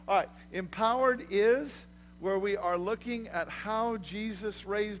All right, empowered is where we are looking at how Jesus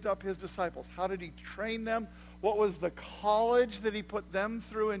raised up his disciples. How did he train them? What was the college that he put them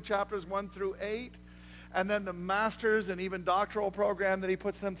through in chapters 1 through 8? And then the master's and even doctoral program that he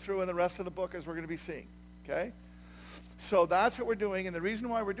puts them through in the rest of the book, as we're going to be seeing. Okay? So that's what we're doing. And the reason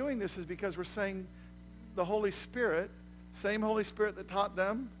why we're doing this is because we're saying the Holy Spirit, same Holy Spirit that taught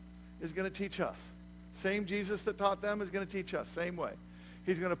them, is going to teach us. Same Jesus that taught them is going to teach us, same way.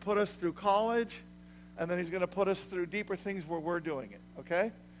 He's going to put us through college, and then he's going to put us through deeper things where we're doing it,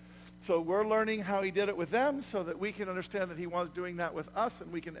 okay? So we're learning how he did it with them so that we can understand that he was doing that with us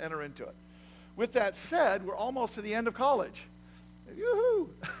and we can enter into it. With that said, we're almost to the end of college.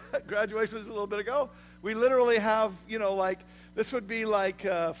 Yoo-hoo! Graduation was a little bit ago. We literally have, this would be like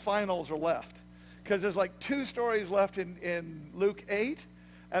finals are left. Because there's like 2 stories left in Luke 8.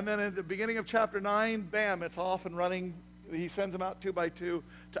 And then at the beginning of chapter 9, bam, it's off and running. He sends them out 2 by 2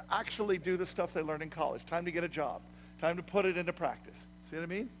 to actually do the stuff they learned in college. Time to get a job. Time to put it into practice. See what I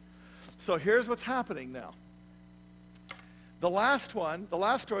mean? So here's what's happening now. The last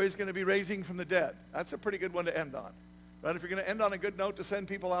story is going to be raising from the dead. That's a pretty good one to end on. Right? If you're going to end on a good note to send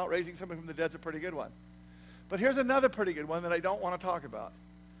people out, raising somebody from the dead is a pretty good one. But here's another pretty good one that I don't want to talk about.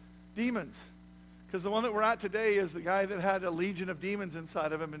 Demons. Because the one that we're at today is the guy that had a legion of demons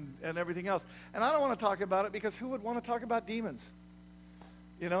inside of him and everything else. And I don't want to talk about it because who would want to talk about demons?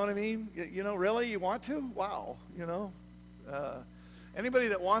 You know what I mean? Really? You want to? Wow. Anybody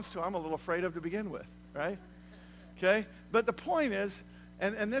that wants to, I'm a little afraid of to begin with, right? Okay? But the point is,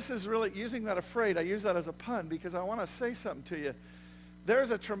 and this is really, using that afraid, I use that as a pun because I want to say something to you.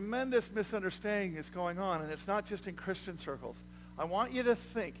 There's a tremendous misunderstanding that's going on, and it's not just in Christian circles. I want you to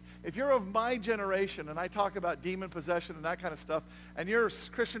think, if you're of my generation and I talk about demon possession and that kind of stuff, and you're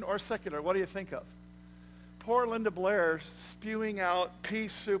Christian or secular, what do you think of? Poor Linda Blair spewing out pea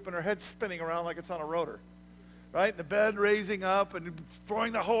soup and her head spinning around like it's on a rotor, right? The bed raising up and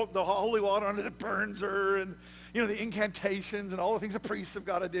throwing the holy water on it that burns her, and the incantations and all the things the priests have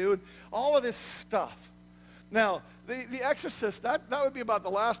got to do, and all of this stuff. Now, The Exorcist, that would be about the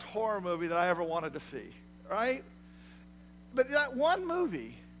last horror movie that I ever wanted to see, right? But that one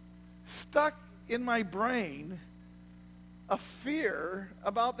movie stuck in my brain a fear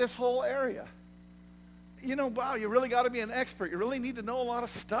about this whole area. Wow, you really got to be an expert. You really need to know a lot of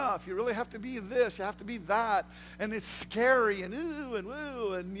stuff. You really have to be this. You have to be that. And it's scary and ooh and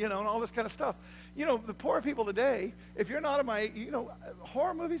woo and all this kind of stuff. The poor people today, if you're not in my,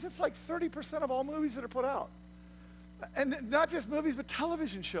 horror movies, it's like 30% of all movies that are put out. And not just movies, but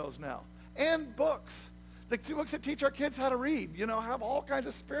television shows now. And books. The books that teach our kids how to read, have all kinds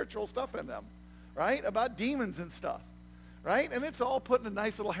of spiritual stuff in them, right? About demons and stuff, right? And it's all put in a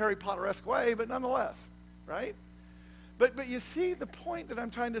nice little Harry Potter-esque way, but nonetheless, right? But you see, the point that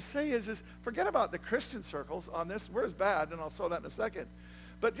I'm trying to say is forget about the Christian circles on this. We're as bad, and I'll show that in a second.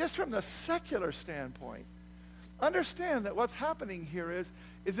 But just from the secular standpoint, understand that what's happening here is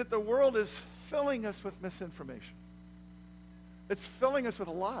that the world is filling us with misinformation. It's filling us with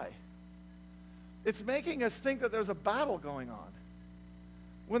a lie. It's making us think that there's a battle going on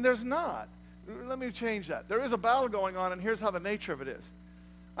when there's not. Let me change that. There is a battle going on, and here's how the nature of it is.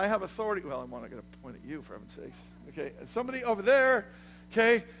 I have authority. Well, I'm not going to point at you, for heaven's sakes. Okay, somebody over there,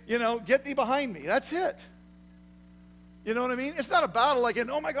 okay, get thee behind me. That's it. You know what I mean? It's not a battle like,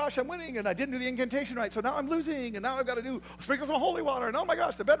 oh my gosh, I'm winning, and I didn't do the incantation right, so now I'm losing, and now I've got to sprinkle some holy water, and oh my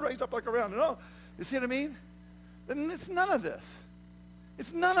gosh, the bed raised up like around, and you see what I mean? And it's none of this.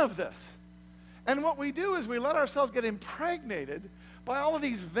 It's none of this. And what we do is we let ourselves get impregnated by all of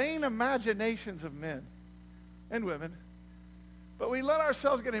these vain imaginations of men and women. But we let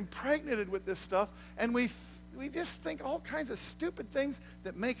ourselves get impregnated with this stuff, and we just think all kinds of stupid things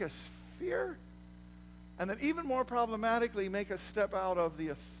that make us fear, and that even more problematically make us step out of the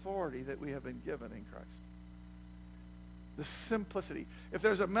authority that we have been given in Christ. The simplicity. If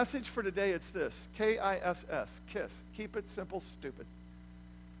there's a message for today, it's this. K-I-S-S. KISS. Keep it simple, stupid.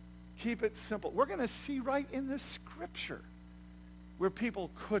 Keep it simple. We're going to see right in this scripture where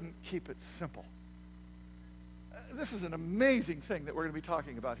people couldn't keep it simple. This is an amazing thing that we're going to be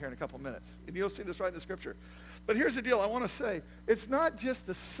talking about here in a couple minutes. And you'll see this right in the scripture. But here's the deal. I want to say, it's not just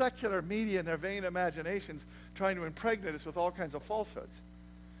the secular media and their vain imaginations trying to impregnate us with all kinds of falsehoods.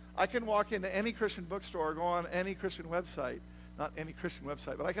 I can walk into any Christian bookstore or go on any Christian website, not any Christian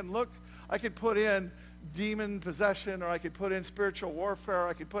website, but I could put in demon possession, or I could put in spiritual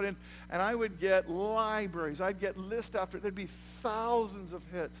warfare, and I would get libraries. I'd get list after, there'd be thousands of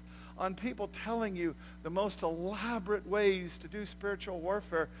hits on people telling you the most elaborate ways to do spiritual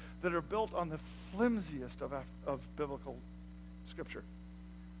warfare that are built on the flimsiest of biblical scripture.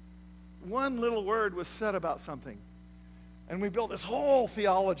 one little word was said about something, and we built this whole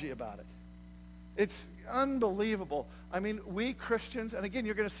theology about it. It's unbelievable. I mean, we Christians, and again,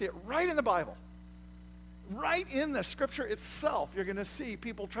 you're going to see it right in the Bible. Right in the scripture itself, you're going to see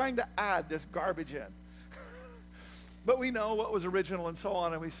people trying to add this garbage in. But we know what was original and so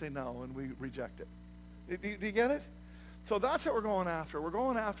on, and we say no, and we reject it. Do you get it? So that's what we're going after. We're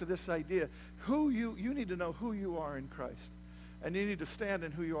going after this idea. You need to know who you are in Christ. And you need to stand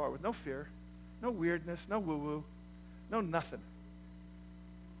in who you are with no fear, no weirdness, no woo-woo, no nothing.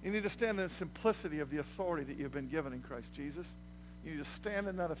 You need to stand in the simplicity of the authority that you've been given in Christ Jesus. You need to stand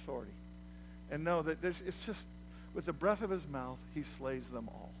in that authority and know that it's just, with the breath of his mouth, he slays them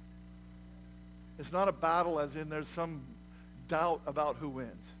all. It's not a battle as in there's some doubt about who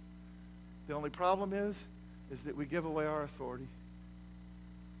wins. The only problem is that we give away our authority,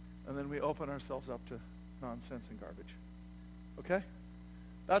 and then we open ourselves up to nonsense and garbage. Okay?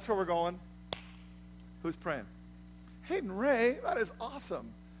 That's where we're going. Who's praying? Hayden Ray, that is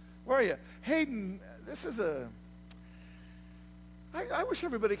awesome. Where are you? Hayden, this is I wish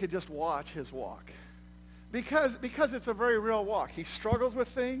everybody could just watch his walk. Because it's a very real walk. He struggles with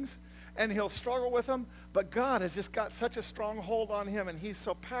things, and he'll struggle with them, but God has just got such a strong hold on him, and he's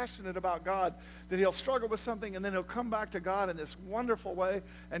so passionate about God that he'll struggle with something, and then he'll come back to God in this wonderful way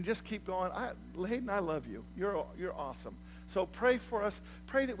and just keep going. Hayden, I love you. You're awesome. So pray for us.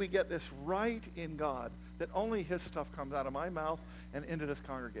 Pray that we get this right in God, that only his stuff comes out of my mouth and into this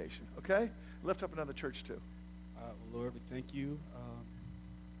congregation. Okay? Lift up another church too. Well, Lord, we thank you.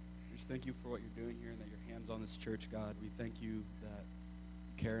 We just thank you for what you're doing here and that your hand's on this church, God. We thank you that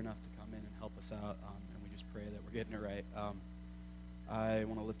you care enough to come in and help us out, and we just pray that we're getting it right. I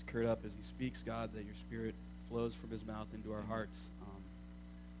want to lift Kurt up as he speaks, God, that your spirit flows from his mouth into our hearts,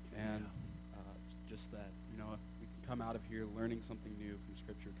 and just that, we can come out of here learning something new from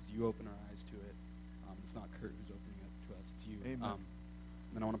Scripture because you open our eyes to it. It's not Kurt who's opening it to us, it's you. Amen.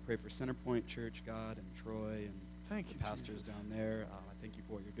 And then I want to pray for Centerpoint Church, God, and Troy, and thank you, the pastors Jesus. down there. I thank you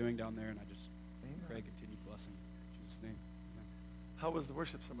for what you're doing down there, and I just Amen. pray continued blessing. In Jesus' name. Amen. How was the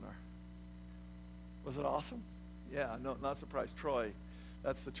worship seminar? Was it awesome? Yeah, no, not surprised. Troy,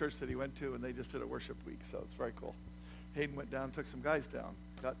 that's the church that he went to, and they just did a worship week, so it's very cool. Hayden went down, took some guys down,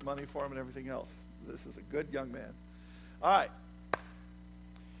 got money for him and everything else. This is a good young man. All right.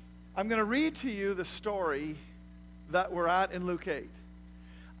 I'm going to read to you the story that we're at in Luke 8.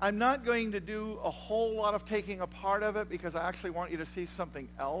 I'm not going to do a whole lot of taking apart of it because I actually want you to see something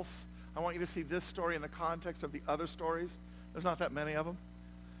else. I want you to see this story in the context of the other stories. There's not that many of them.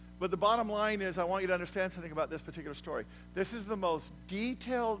 But the bottom line is I want you to understand something about this particular story. This is the most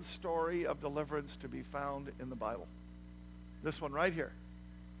detailed story of deliverance to be found in the Bible. This one right here.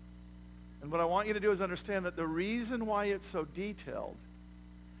 And what I want you to do is understand that the reason why it's so detailed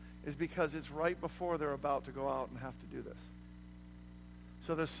is because it's right before they're about to go out and have to do this.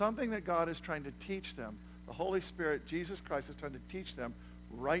 So there's something that God is trying to teach them. The Holy Spirit, Jesus Christ, is trying to teach them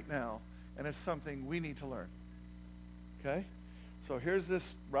right now, and it's something we need to learn. Okay? So here's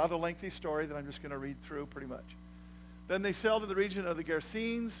this rather lengthy story that I'm just going to read through pretty much. Then they sailed to the region of the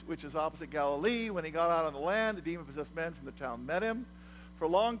Gerasenes, which is opposite Galilee. When he got out on the land, a demon-possessed man from the town met him. For a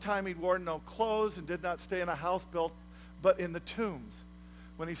long time he'd worn no clothes and did not stay in a house built, but in the tombs.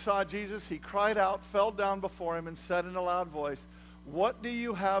 When he saw Jesus, he cried out, fell down before him, and said in a loud voice, "What do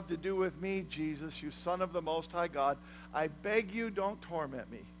you have to do with me, Jesus, you Son of the Most High God? I beg you, don't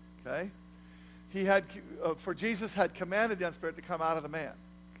torment me." Okay? For Jesus had commanded the spirit to come out of the man.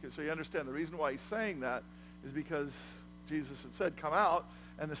 Okay, so you understand the reason why he's saying that is because Jesus had said, "Come out,"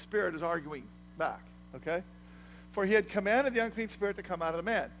 and the spirit is arguing back. Okay? For he had commanded the unclean spirit to come out of the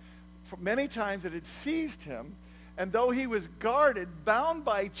man. For many times it had seized him, and though he was guarded, bound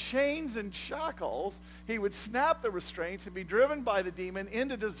by chains and shackles, he would snap the restraints and be driven by the demon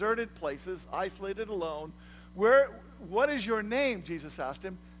into deserted places, isolated, alone. What is your name? Jesus asked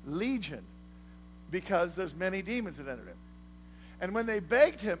him. Legion, because there's many demons that entered him. And when they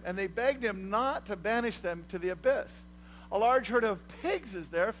begged him not to banish them to the abyss. A large herd of pigs is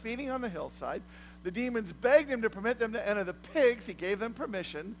there, feeding on the hillside. The demons begged him to permit them to enter the pigs. He gave them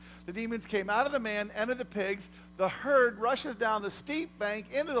permission. The demons came out of the man, entered the pigs. The herd rushes down the steep bank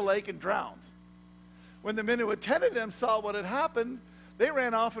into the lake and drowns. When the men who attended them saw what had happened, they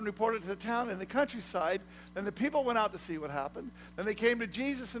ran off and reported to the town and the countryside. Then the people went out to see what happened. Then they came to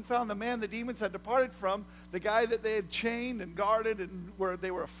Jesus and found the man the demons had departed from, the guy that they had chained and guarded and they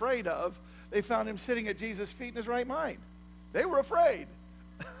were afraid of. They found him sitting at Jesus' feet in his right mind. They were afraid.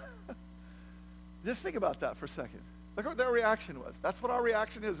 Just think about that for a second. Look what their reaction was. That's what our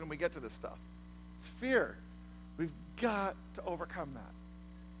reaction is when we get to this stuff. It's fear. We've got to overcome that.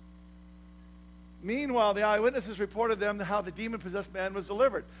 Meanwhile, the eyewitnesses reported them how the demon-possessed man was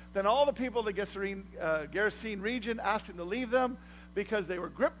delivered. Then all the people of the Gerasene region asked him to leave them because they were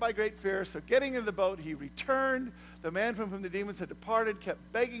gripped by great fear. So getting in the boat, he returned. The man from whom the demons had departed kept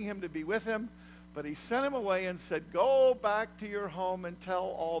begging him to be with him. But he sent him away and said, go back to your home and tell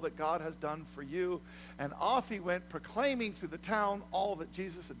all that God has done for you. And off he went, proclaiming through the town all that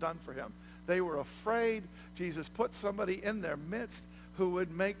Jesus had done for him. They were afraid. Jesus put somebody in their midst who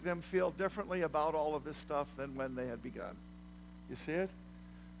would make them feel differently about all of this stuff than when they had begun. You see it?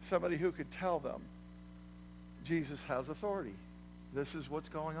 Somebody who could tell them, Jesus has authority. This is what's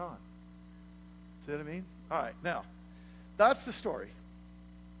going on. See what I mean? All right, now, that's the story.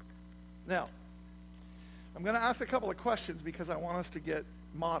 Now, I'm going to ask a couple of questions because I want us to get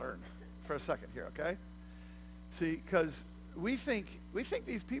modern for a second here, okay? See, because we think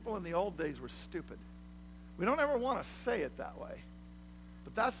these people in the old days were stupid. We don't ever want to say it that way.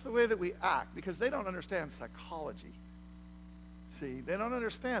 But that's the way that we act because they don't understand psychology. See, they don't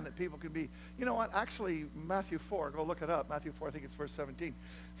understand that people can be, you know what, actually Matthew 4, go look it up, Matthew 4, I think it's verse 17,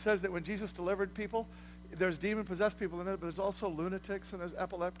 says that when Jesus delivered people, there's demon-possessed people in it, but there's also lunatics and there's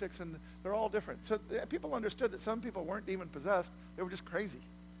epileptics and they're all different. So people understood that some people weren't demon-possessed, they were just crazy.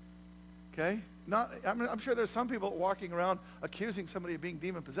 Okay? I'm sure there's some people walking around accusing somebody of being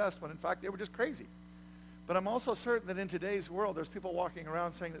demon-possessed when in fact they were just crazy. But I'm also certain that in today's world, there's people walking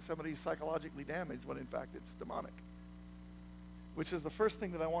around saying that somebody's psychologically damaged when in fact it's demonic. Which is the first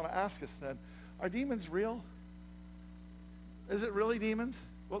thing that I want to ask us then. Are demons real? Is it really demons?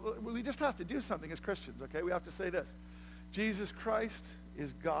 Well, we just have to do something as Christians, okay? We have to say this. Jesus Christ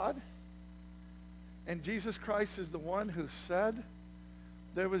is God, and Jesus Christ is the one who said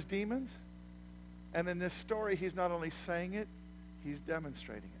there was demons. And in this story, he's not only saying it, he's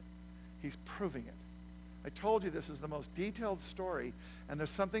demonstrating it. He's proving it. I told you this is the most detailed story, and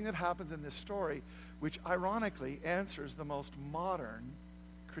there's something that happens in this story which ironically answers the most modern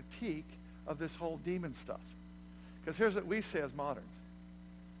critique of this whole demon stuff. Because here's what we say as moderns.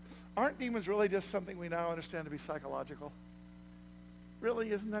 Aren't demons really just something we now understand to be psychological?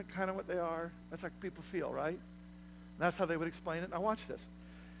 Really, isn't that kind of what they are? That's how people feel, right? And that's how they would explain it. Now watch this.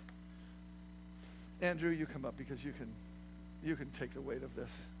 Andrew, you come up because you can take the weight of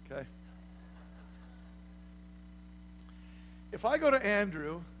this, okay? If I go to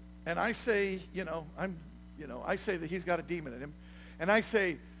Andrew and I say, I say that he's got a demon in him, and I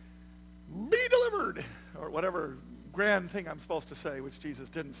say, be delivered, or whatever grand thing I'm supposed to say, which Jesus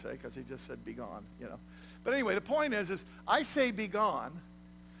didn't say because he just said be gone, But anyway, the point is I say be gone,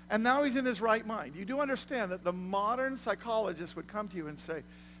 and now he's in his right mind. You do understand that the modern psychologist would come to you and say,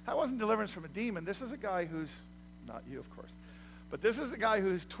 that wasn't deliverance from a demon. This is a guy who's, not you of course, but this is a guy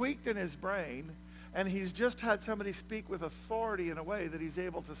who's tweaked in his brain, and he's just had somebody speak with authority in a way that he's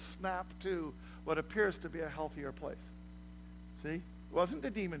able to snap to what appears to be a healthier place. See? It wasn't a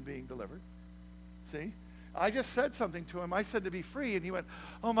demon being delivered. See? I just said something to him. I said to be free, and he went,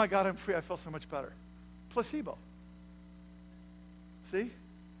 oh my God, I'm free. I feel so much better. Placebo. See?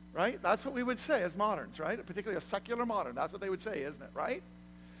 Right? That's what we would say as moderns, right? Particularly a secular modern. That's what they would say, isn't it? Right?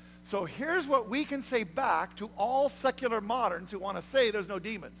 So here's what we can say back to all secular moderns who want to say there's no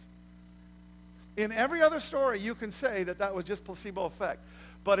demons. In every other story, you can say that that was just placebo effect.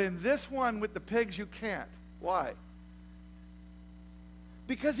 But in this one with the pigs, you can't. Why?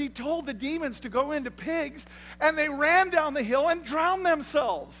 Because he told the demons to go into pigs, and they ran down the hill and drowned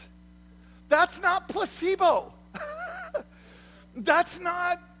themselves. That's not placebo. That's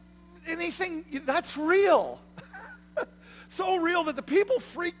not anything. That's real. So real that the people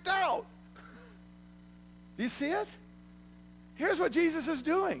freaked out. Do you see it? Here's what Jesus is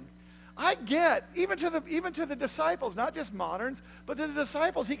doing. I get, even to the disciples, not just moderns, but to the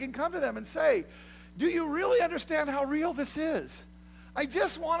disciples, he can come to them and say, do you really understand how real this is? I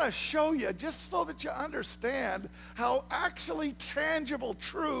just want to show you, just so that you understand how actually tangible,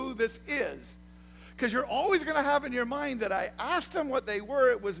 true this is. Because you're always going to have in your mind that I asked them what they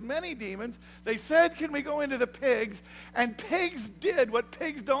were. It was many demons. They said, can we go into the pigs? And pigs did what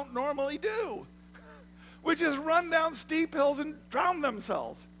pigs don't normally do, which is run down steep hills and drown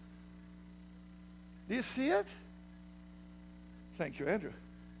themselves. Do you see it? Thank you, Andrew.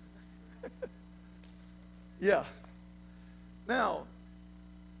 Yeah. Now,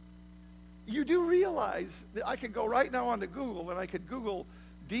 you do realize that I could go right now onto Google and I could Google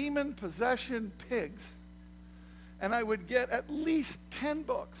demon possession pigs, and I would get at least 10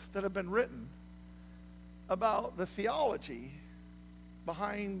 books that have been written about the theology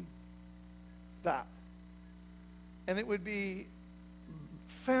behind that. And it would be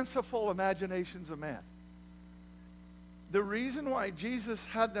fanciful imaginations of man. The reason why Jesus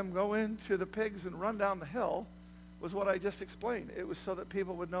had them go into the pigs and run down the hill was what I just explained. It was so that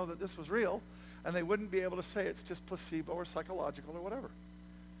people would know that this was real, and they wouldn't be able to say it's just placebo or psychological or whatever.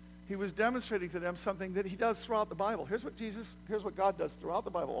 He was demonstrating to them something that he does throughout the Bible. Here's what God does throughout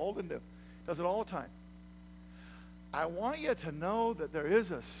the Bible, old and new. He does it all the time. I want you to know that there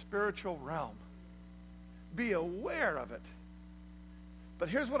is a spiritual realm. Be aware of it. But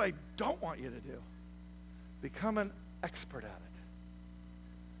here's what I don't want you to do. Become an expert at it.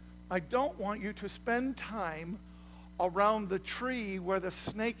 I don't want you to spend time around the tree where the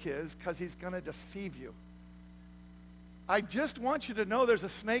snake is, because he's going to deceive you. I just want you to know there's a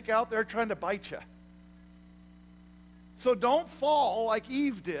snake out there trying to bite you. So don't fall like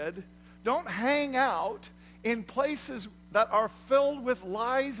Eve did. Don't hang out in places that are filled with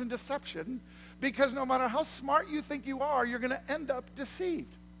lies and deception, because no matter how smart you think you are, you're going to end up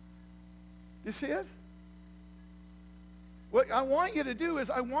deceived. You see it? What I want you to do is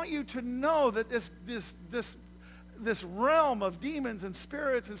I want you to know that this realm of demons and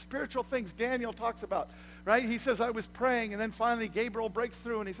spirits and spiritual things Daniel talks about, right? He says, I was praying, and then finally Gabriel breaks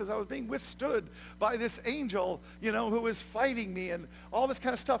through, and he says, I was being withstood by this angel, who was fighting me, and all this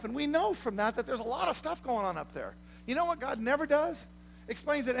kind of stuff. And we know from that there's a lot of stuff going on up there. You know what God never does?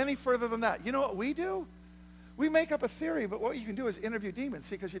 Explains it any further than that. You know what we do? We make up a theory, but what you can do is interview demons.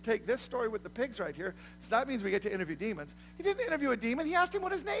 See, because you take this story with the pigs right here, so that means we get to interview demons. He didn't interview a demon. He asked him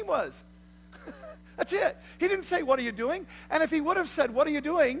what his name was. That's it. He didn't say, what are you doing? And if he would have said, what are you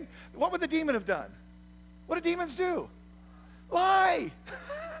doing, what would the demon have done? What do demons do? Lie.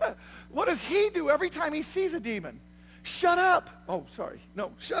 What does he do every time he sees a demon? Shut up. Oh, sorry.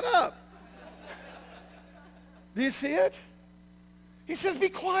 No, shut up. Do you see it? He says, be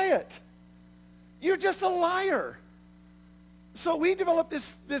quiet. You're just a liar. So we developed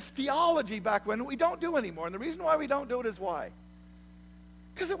this theology back when we don't do anymore. And the reason why we don't do it is why?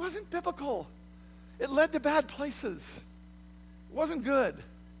 Because it wasn't biblical. It led to bad places. It wasn't good.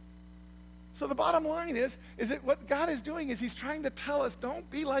 So the bottom line is that what God is doing is he's trying to tell us, don't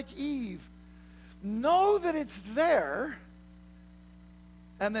be like Eve. Know that it's there,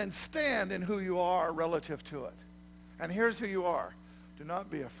 and then stand in who you are relative to it. And here's who you are. Do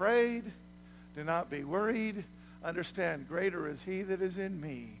not be afraid. Do not be worried. Understand, greater is he that is in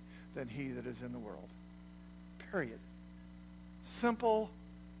me than he that is in the world. Period. Simple,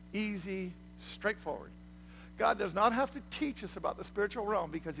 easy, straightforward. God does not have to teach us about the spiritual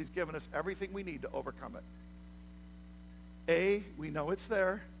realm because he's given us everything we need to overcome it. A, we know it's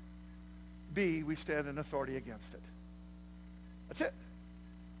there. B, we stand in authority against it. That's it.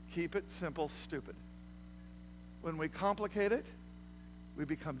 Keep it simple, stupid. When we complicate it, we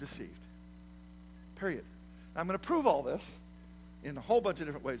become deceived. Period. I'm going to prove all this in a whole bunch of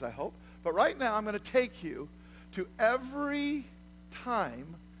different ways, I hope. But right now, I'm going to take you to every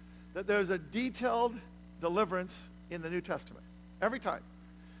time that there's a detailed deliverance in the New Testament. Every time.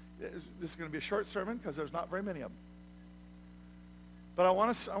 This is going to be a short sermon because there's not very many of them. But I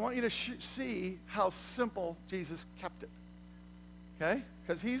want you to see how simple Jesus kept it. Okay?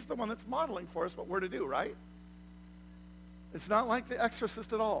 Because he's the one that's modeling for us what we're to do, right? It's not like The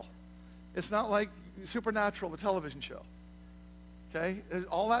Exorcist at all. It's not like Supernatural, the television show. Okay?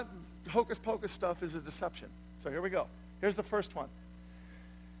 All that hocus pocus stuff is a deception. So here we go. Here's the first one.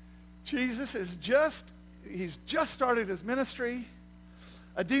 Jesus he's just started his ministry.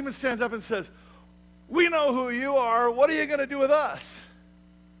 A demon stands up and says, we know who you are. What are you going to do with us?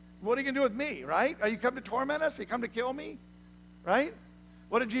 What are you going to do with me, right? Are you come to torment us? Are you come to kill me? Right?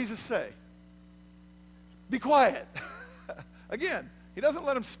 What did Jesus say? Be quiet. Again, he doesn't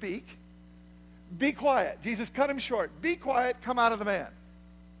let him speak. Be quiet. Jesus cut him short. Be quiet. Come out of the man.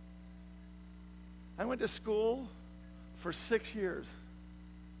 I went to school for 6 years.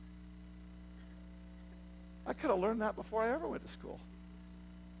 I could have learned that before I ever went to school.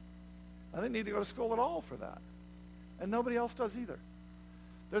 I didn't need to go to school at all for that. And nobody else does either.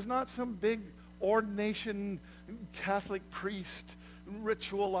 There's not some big ordination, Catholic priest,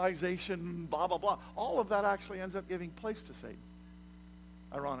 ritualization, blah, blah, blah. All of that actually ends up giving place to Satan,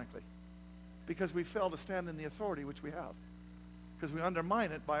 ironically, because we fail to stand in the authority which we have, because we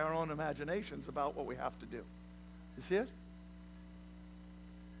undermine it by our own imaginations about what we have to do. You see it?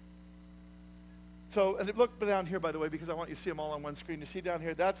 So, and look down here, by the way, because I want you to see them all on one screen. You see down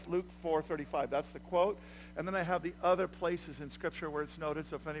here, that's Luke 4:35. That's the quote. And then I have the other places in Scripture where it's noted.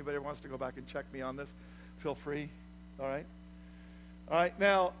 So if anybody wants to go back and check me on this, feel free. All right? All right,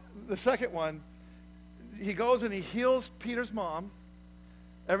 now, the second one, he goes and he heals Peter's mom.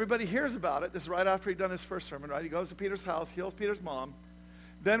 Everybody hears about it. This is right after he'd done his first sermon, right? He goes to Peter's house, heals Peter's mom.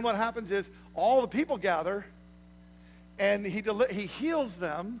 Then what happens is all the people gather, And he heals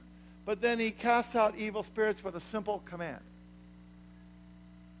them, but then he casts out evil spirits with a simple command.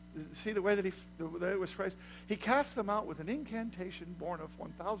 See the way that the way it was phrased? He casts them out with an incantation born of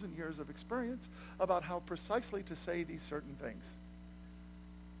 1,000 years of experience about how precisely to say these certain things.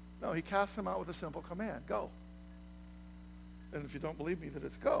 No, he casts them out with a simple command. Go. And if you don't believe me that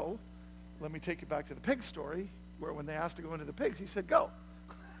it's go, let me take you back to the pig story, where when they asked to go into the pigs, he said, go.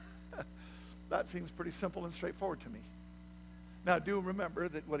 That seems pretty simple and straightforward to me. Now, do remember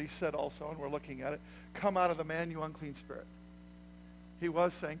that what he said also, and we're looking at it, come out of the man, you unclean spirit. He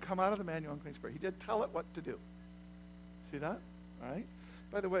was saying, come out of the man, you unclean spirit. He did tell it what to do. See that? All right?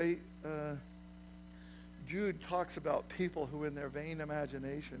 By the way, Jude talks about people who in their vain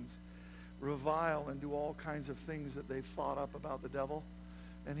imaginations revile and do all kinds of things that they've thought up about the devil.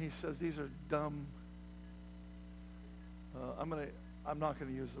 And he says these are dumb. I'm not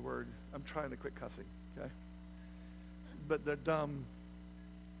going to use the word. I'm trying to quit cussing, okay? But they're dumb.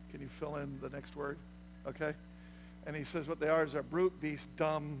 Can you fill in the next word? Okay? And he says what they are is a brute beast,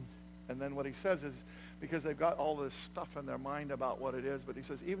 dumb. And then what he says is, because they've got all this stuff in their mind about what it is, but he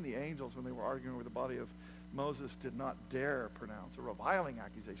says even the angels, when they were arguing with the body of Moses, did not dare pronounce a reviling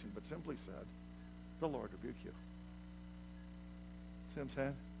accusation, but simply said, the Lord rebuke you. See what I'm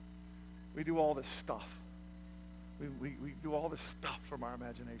saying? We do all this stuff. We do all this stuff from our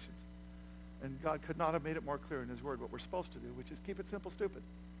imaginations. And God could not have made it more clear in his word what we're supposed to do, which is keep it simple, stupid.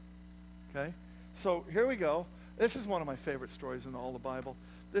 Okay? So here we go. This is one of my favorite stories in all the Bible.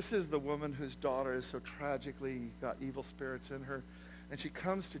 This is the woman whose daughter is so tragically got evil spirits in her. And she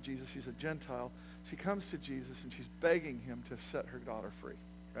comes to Jesus. She's a Gentile. She comes to Jesus and she's begging him to set her daughter free.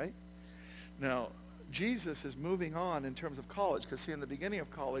 Right? Now, Jesus is moving on in terms of college, because see, in the beginning of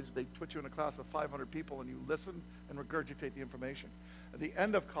college, they put you in a class of 500 people and you listen and regurgitate the information. At the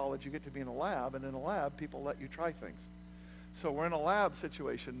end of college, you get to be in a lab, and in a lab, people let you try things. So we're in a lab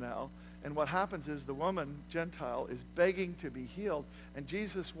situation now, and what happens is the woman, Gentile, is begging to be healed, and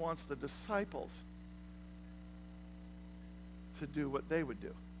Jesus wants the disciples to do what they would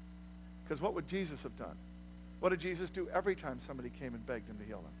do. Because what would Jesus have done? What did Jesus do every time somebody came and begged him to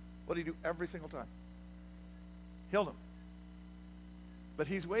heal them? What did he do every single time? Healed them. But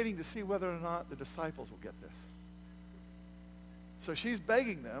he's waiting to see whether or not the disciples will get this. So she's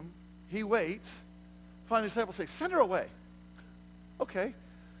begging them. He waits. Finally, the disciples say, send her away. Okay.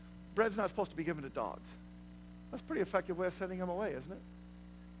 Bread's not supposed to be given to dogs. That's a pretty effective way of sending them away, isn't it?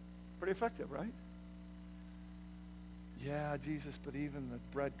 Pretty effective, right? Yeah, Jesus, but even the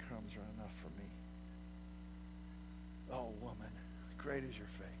breadcrumbs are enough for me. Oh, woman, great is your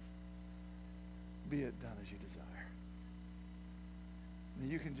faith. Be it done as you desire.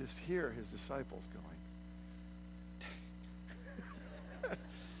 And you can just hear his disciples going, dang.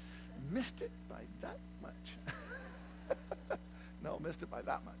 Missed it by that much. No, missed it by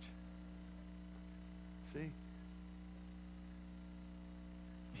that much. See?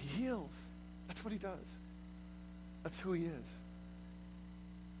 He heals. That's what he does. That's who he is.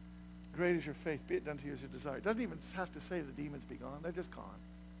 Great is your faith. Be it done to you as you desire. It doesn't even have to say the demons be gone. They're just gone.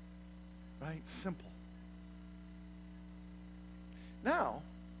 Right? Simple. Now,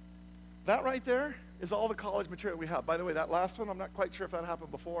 that right there is all the college material we have. By the way, that last one, I'm not quite sure if that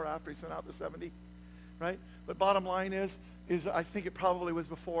happened before or after he sent out the 70. Right? But bottom line is I think it probably was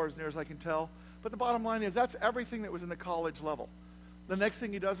before, as near as I can tell. But the bottom line is that's everything that was in the college level. The next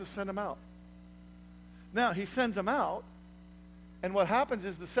thing he does is send them out. Now, he sends them out, and what happens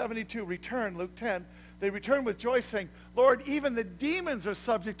is the 72 return, Luke 10, they return with joy saying, Lord, even the demons are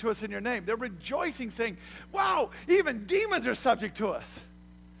subject to us in your name. They're rejoicing saying, wow, even demons are subject to us.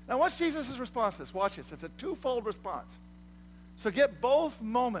 Now, what's Jesus' response to this? Watch this. It's a twofold response. So get both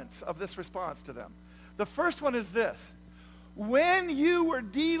moments of this response to them. The first one is this. When you were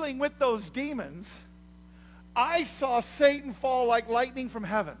dealing with those demons, I saw Satan fall like lightning from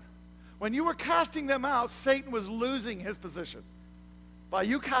heaven. When you were casting them out, Satan was losing his position by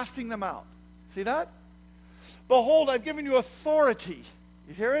you casting them out. See that? Behold, I've given you authority.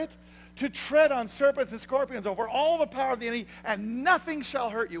 You hear it? To tread on serpents and scorpions over all the power of the enemy, and nothing shall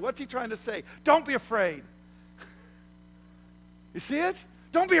hurt you. What's he trying to say? Don't be afraid. You see it?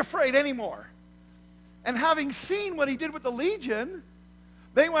 Don't be afraid anymore. And having seen what he did with the legion,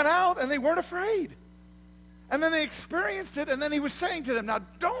 they went out and they weren't afraid. And then they experienced it, and then he was saying to them, now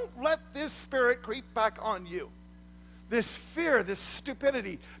don't let this spirit creep back on you. This fear, this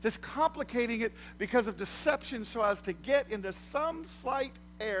stupidity, this complicating it because of deception so as to get into some slight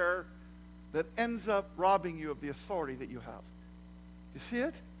error that ends up robbing you of the authority that you have. Do you see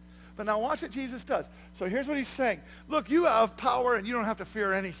it? But now watch what Jesus does. So here's what he's saying. Look, you have power and you don't have to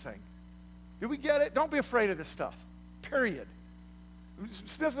fear anything. Do we get it? Don't be afraid of this stuff. period.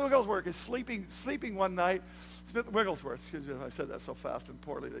 Smith Wigglesworth is sleeping one night. Smith Wigglesworth, excuse me if I said that so fast and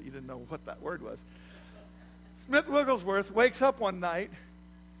poorly that you didn't know what that word was. Smith Wigglesworth wakes up one night,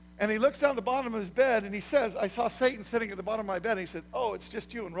 and he looks down the bottom of his bed, and he says, I saw Satan sitting at the bottom of my bed. And he said, oh, it's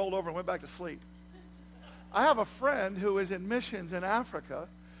just you, and rolled over and went back to sleep. I have a friend who is in missions in Africa,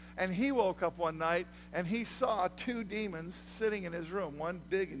 and he woke up one night, and he saw two demons sitting in his room, one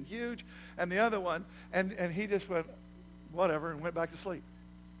big and huge, and the other one, and he just went, whatever, and went back to sleep.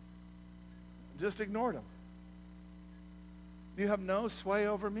 Just ignored them. You have no sway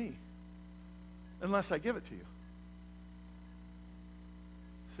over me unless I give it to you.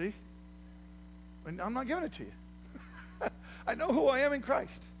 See? I'm not giving it to you. I know who I am in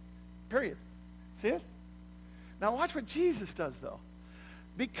Christ. Period. See it? Now watch what Jesus does, though.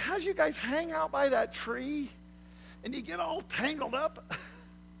 Because you guys hang out by that tree and you get all tangled up,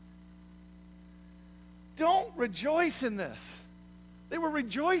 don't rejoice in this. They were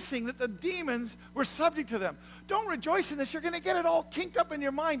rejoicing that the demons were subject to them. Don't rejoice in this. You're going to get it all kinked up in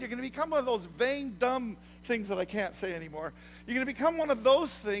your mind. You're going to become one of those vain, dumb things that I can't say anymore. You're going to become one of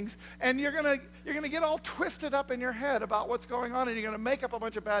those things, and you're going to get all twisted up in your head about what's going on, and you're going to make up a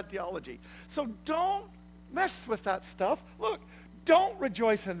bunch of bad theology. So don't mess with that stuff. Look, don't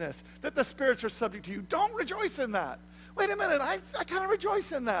rejoice in this, that the spirits are subject to you. Don't rejoice in that. Wait a minute, I kind of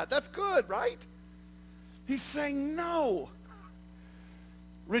rejoice in that. That's good, right? He's saying no.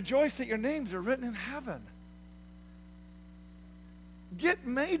 Rejoice that your names are written in heaven. Get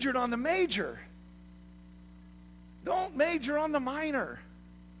majored on the major. Don't major on the minor.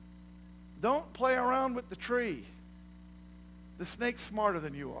 Don't play around with the tree. The snake's smarter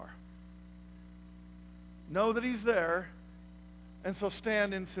than you are. Know that he's there, and so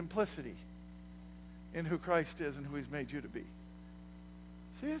stand in simplicity in who Christ is and who he's made you to be.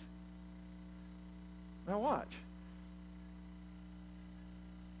 See it? Now watch.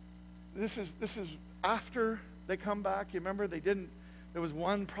 This is after they come back. You remember there was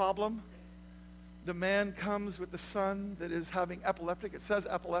one problem. The man comes with the son that is having epileptic. It says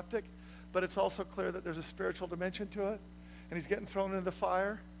epileptic, but it's also clear that there's a spiritual dimension to it. And he's getting thrown into the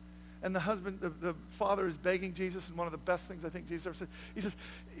fire. And the father is begging Jesus, and one of the best things I think Jesus ever said.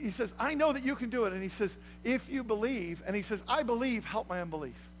 He says, I know that you can do it. And he says, if you believe, and he says, I believe, help my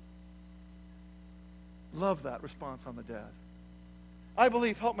unbelief. Love that response on the dad. I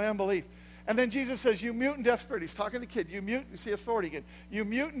believe, help my unbelief. And then Jesus says, you mute and deaf spirit. He's talking to the kid. You see authority again. You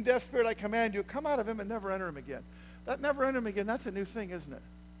mute and deaf spirit, I command you, come out of him and never enter him again. That never enter him again, that's a new thing, isn't it?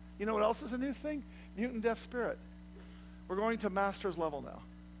 You know what else is a new thing? Mute and deaf spirit. We're going to master's level now.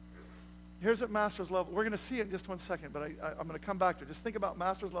 Here's at master's level. We're going to see it in just one second, but I'm going to come back to it. Just think about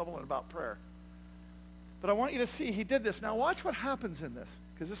master's level and about prayer. But I want you to see he did this. Now watch what happens in this,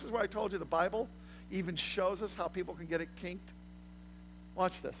 because this is where I told you the Bible even shows us how people can get it kinked.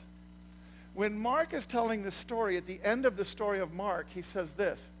 Watch this. When Mark is telling this story, at the end of the story of Mark, he says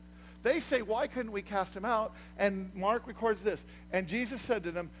this. They say, why couldn't we cast him out? And Mark records this. And Jesus said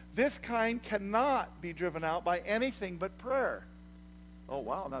to them, this kind cannot be driven out by anything but prayer. Oh,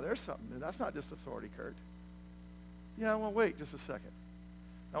 wow, now there's something. That's not just authority, Kurt. Yeah, well, wait just a second.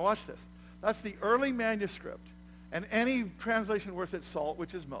 Now watch this. That's the early manuscript. And any translation worth its salt,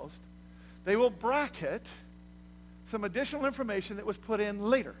 which is most, they will bracket some additional information that was put in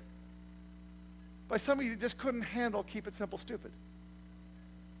later by somebody that just couldn't handle keep it simple, stupid.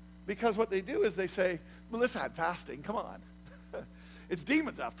 Because what they do is they say, well, let's add fasting. Come on. It's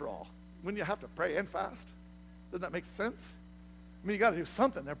demons after all. Wouldn't you have to pray and fast? Doesn't that make sense? I mean, you got to do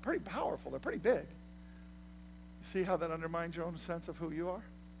something. They're pretty powerful. They're pretty big. You see how that undermines your own sense of who you are?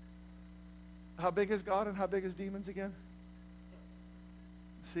 How big is God and how big is demons again?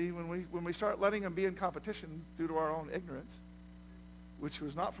 See, when we start letting them be in competition due to our own ignorance, which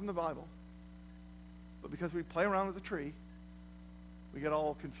was not from the Bible, but because we play around with the tree, we get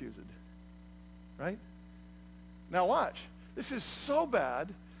all confused. Right? Now watch. This is so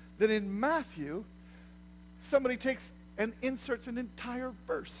bad that in Matthew, somebody takes and inserts an entire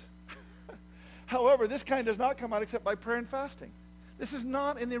verse. However, this kind does not come out except by prayer and fasting. This is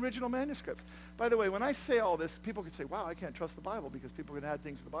not in the original manuscripts. By the way, when I say all this, people can say, wow, I can't trust the Bible because people can add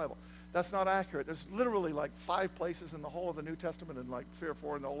things to the Bible. That's not accurate. There's literally like 5 places in the whole of the New Testament and like 3 or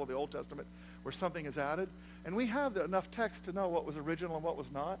 4 in the whole of the Old Testament where something is added. And we have enough text to know what was original and what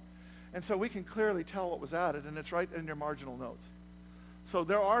was not. And so we can clearly tell what was added, and it's right in your marginal notes. So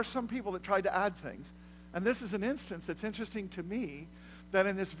there are some people that tried to add things. And this is an instance that's interesting to me, that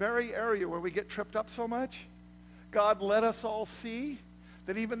in this very area where we get tripped up so much, God let us all see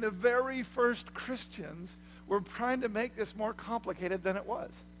that even the very first Christians were trying to make this more complicated than it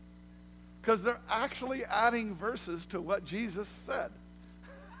was. Because they're actually adding verses to what Jesus said.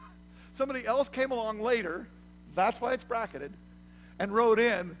 Somebody else came along later, that's why it's bracketed, and wrote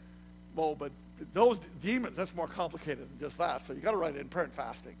in, well, but those demons, that's more complicated than just that, so you got to write it in prayer and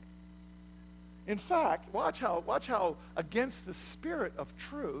fasting. In fact, watch how against the spirit of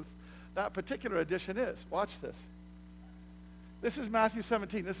truth that particular edition is. Watch this. This is Matthew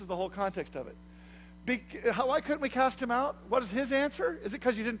 17. This is the whole context of it. Why couldn't we cast him out? What is his answer? Is it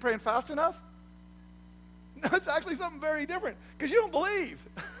because you didn't pray and fast enough? No, it's actually something very different. Because you don't believe.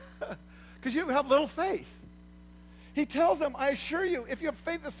 Because you have little faith. He tells them, I assure you, if you have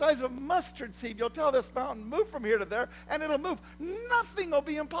faith the size of a mustard seed, you'll tell this mountain, move from here to there, and it'll move. Nothing will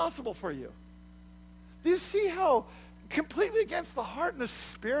be impossible for you. Do you see how completely against the heart and the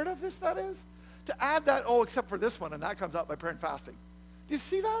spirit of this that is? To add that, oh, except for this one, and that comes out by prayer and fasting. Do you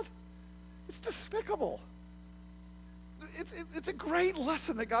see that? It's despicable. It's a great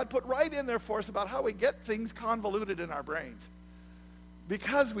lesson that God put right in there for us about how we get things convoluted in our brains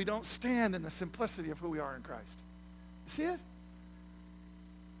because we don't stand in the simplicity of who we are in Christ. You see it?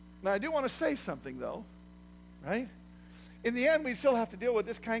 Now, I do want to say something, though, right? In the end, we still have to deal with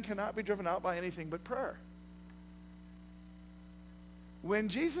this kind cannot be driven out by anything but prayer. When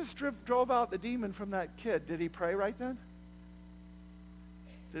Jesus drove out the demon from that kid, did he pray right then?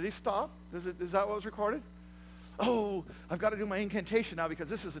 Did he stop? Is that what was recorded? Oh, I've got to do my incantation now because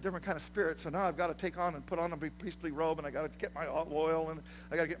this is a different kind of spirit, so now I've got to take on and put on a priestly robe, and I got to get my oil, and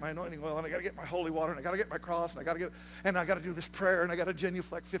I got to get my anointing oil, and I got to get my holy water, and I got to get my cross, and I got to do this prayer, and I got to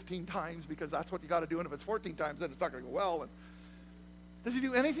genuflect 15 times because that's what you got to do, and if it's 14 times, then it's not going to go well. And does he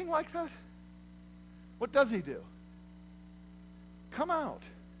do anything like that? What does he do? Come out.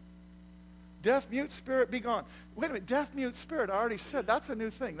 Deaf, mute spirit, be gone. Wait a minute, deaf, mute spirit, I already said, that's a new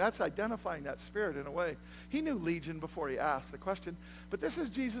thing. That's identifying that spirit in a way. He knew legion before he asked the question, but this is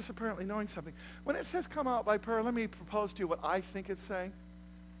Jesus apparently knowing something. When it says come out by prayer, let me propose to you what I think it's saying.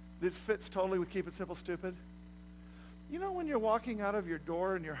 This fits totally with keep it simple, stupid. You know when you're walking out of your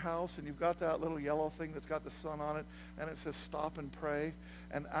door in your house and you've got that little yellow thing that's got the sun on it and it says stop and pray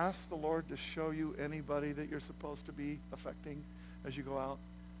and ask the Lord to show you anybody that you're supposed to be affecting as you go out?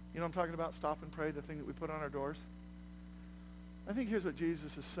 You know what I'm talking about? Stop and pray, the thing that we put on our doors. I think here's what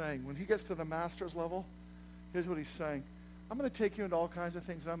Jesus is saying. When he gets to the master's level, here's what he's saying. I'm going to take you into all kinds of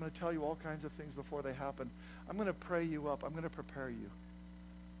things, and I'm going to tell you all kinds of things before they happen. I'm going to pray you up. I'm going to prepare you.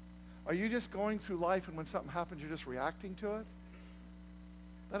 Are you just going through life, and when something happens, you're just reacting to it?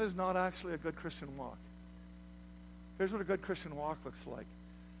 That is not actually a good Christian walk. Here's what a good Christian walk looks like.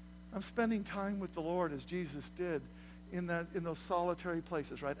 I'm spending time with the Lord as Jesus did in those solitary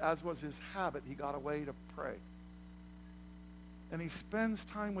places, right? As was his habit, he got away to pray. And he spends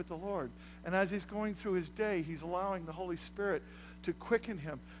time with the Lord. And as he's going through his day, he's allowing the Holy Spirit to quicken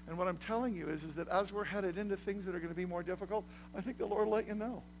him. And what I'm telling you is that as we're headed into things that are going to be more difficult, I think the Lord will let you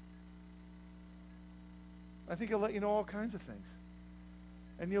know. I think he'll let you know all kinds of things.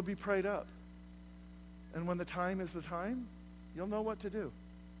 And you'll be prayed up. And when the time is the time, you'll know what to do.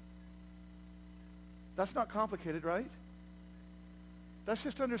 That's not complicated, right? That's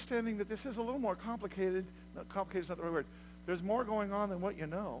just understanding that this is a little more complicated. Not complicated is not the right word. There's more going on than what you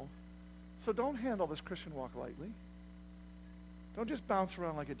know. So don't handle this Christian walk lightly. Don't just bounce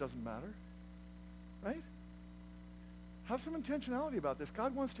around like it doesn't matter. Right? Have some intentionality about this.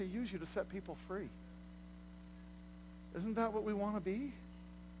 God wants to use you to set people free. Isn't that what we want to be?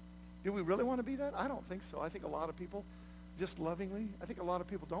 Do we really want to be that? I don't think so. I think a lot of people, just lovingly, I think a lot of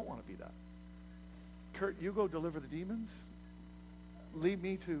people don't want to be that. Kurt, you go deliver the demons. Leave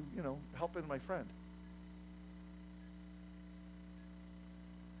me to, help in my friend.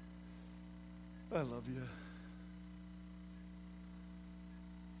 I love you.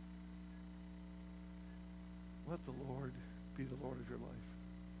 Let the Lord be the Lord of your life.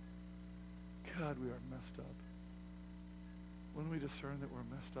 God, we are messed up. When we discern that we're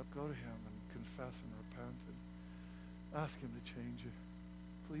messed up, go to him and confess and repent and ask him to change you.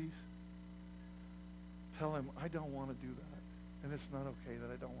 Please. Tell him, I don't want to do that. And it's not okay that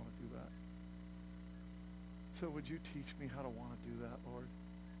I don't want to do that. So would you teach me how to want to do that, Lord?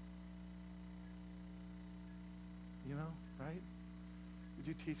 Right? Would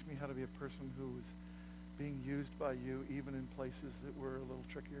you teach me how to be a person who is being used by you even in places that were a little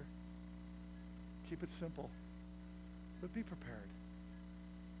trickier? Keep it simple. But be prepared.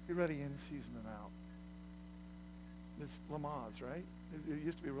 Be ready in season and out. It's Lamaze, right? It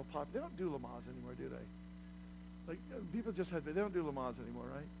used to be real popular. They don't do Lamaze anymore, do they? Like, people just they don't do Lamaze anymore,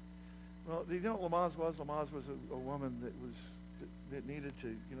 right? Well, you know what Lamaze was? Lamaze was a woman that needed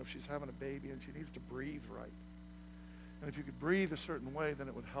to, if she's having a baby and she needs to breathe right. And if you could breathe a certain way, then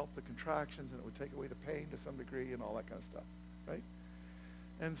it would help the contractions and it would take away the pain to some degree and all that kind of stuff, right?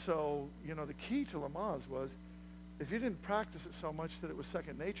 And so, the key to Lamaze was if you didn't practice it so much that it was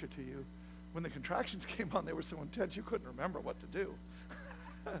second nature to you, when the contractions came on, they were so intense you couldn't remember what to do.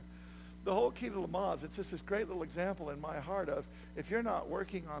 The whole key to Lamaze, it's just this great little example in my heart of if you're not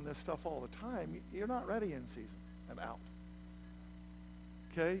working on this stuff all the time, you're not ready in season and out.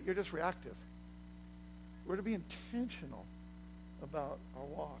 Okay? You're just reactive. We're to be intentional about our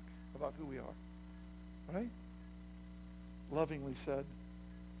walk, about who we are. Right? Lovingly said.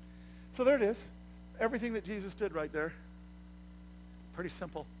 So there it is. Everything that Jesus did right there. Pretty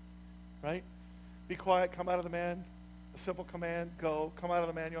simple. Right? Be quiet, come out of the man. A simple command, go. Come out of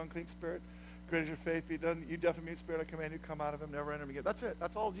the man, you unclean spirit. Great is your faith, be done. You deaf and mute spirit, I command you, come out of him, never enter him again. That's it.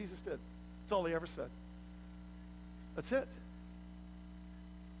 That's all Jesus did. That's all he ever said. That's it.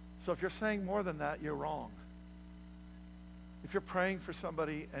 So if you're saying more than that, you're wrong. If you're praying for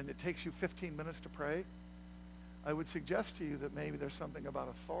somebody and it takes you 15 minutes to pray, I would suggest to you that maybe there's something about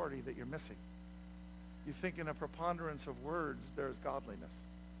authority that you're missing. You think in a preponderance of words, there is godliness.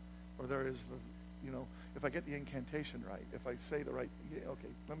 Or there is the, if I get the incantation right, if I say the right, okay,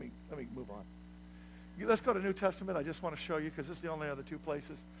 let me move on. Let's go to New Testament. I just want to show you, because this is the only other two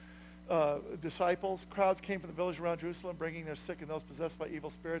places. Disciples, crowds came from the village around Jerusalem, bringing their sick and those possessed by evil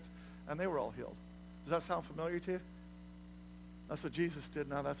spirits, and they were all healed. Does that sound familiar to you? That's what Jesus did.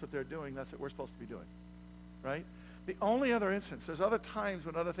 Now that's what they're doing. That's what we're supposed to be doing, right? The only other instance, there's other times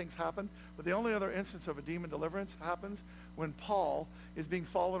when other things happen, but the only other instance of a demon deliverance happens when Paul is being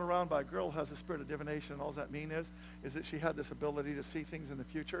followed around by a girl who has a spirit of divination, and all that means is that she had this ability to see things in the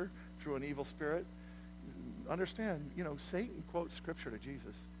future through an evil spirit. Understand, Satan quotes scripture to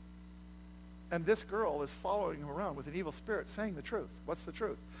Jesus. And this girl is following him around with an evil spirit saying the truth. What's the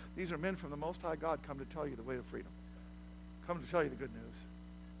truth? These are men from the Most High God come to tell you the way of freedom. Come to tell you the good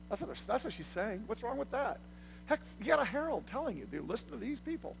news. That's what she's saying. What's wrong with that? Heck, you got a herald telling you, listen to these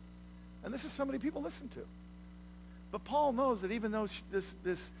people. And this is somebody people listen to. But Paul knows that even though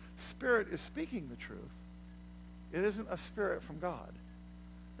this spirit is speaking the truth, it isn't a spirit from God.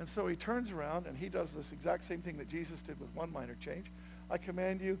 And so he turns around and he does this exact same thing that Jesus did with one minor change. I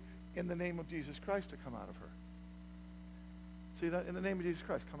command you in the name of Jesus Christ to come out of her. See that? In the name of Jesus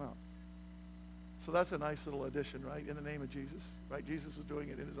Christ, come out. So that's a nice little addition, right? In the name of Jesus, right? Jesus was doing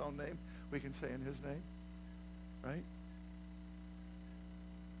it in his own name. We can say in his name, right?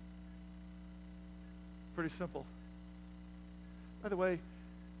 Pretty simple. By the way,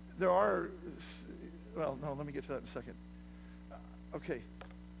 let me get to that in a second. Okay,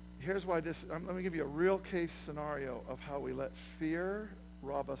 here's why let me give you a real case scenario of how we let fear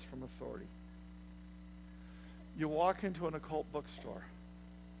rob us from authority. You walk into an occult bookstore,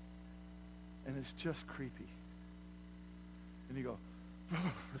 and it's just creepy. And you go,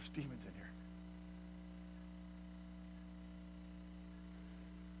 there's demons in here.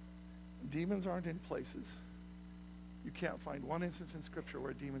 Demons aren't in places. You can't find one instance in Scripture where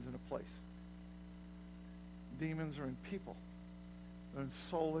a demon's in a place. Demons are in people. They're in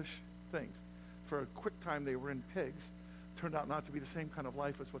soulish things. For a quick time, they were in pigs. Turned out not to be the same kind of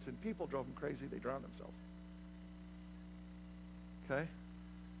life as what's in people. Drove them crazy. They drowned themselves. Okay?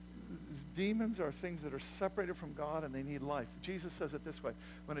 Demons are things that are separated from God, and they need life. Jesus says it this way.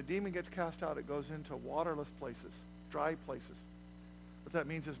 When a demon gets cast out, it goes into waterless places, dry places. What that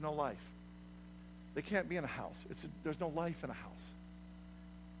means is no life. They can't be in a house. There's no life in a house.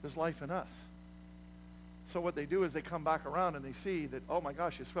 There's life in us. So what they do is they come back around and they see that, oh my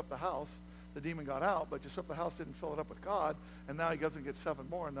gosh, you swept the house. The demon got out, but you swept the house, didn't fill it up with God, and now he doesn't get 7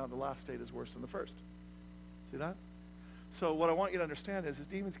 more, and now the last state is worse than the first. See that? So what I want you to understand is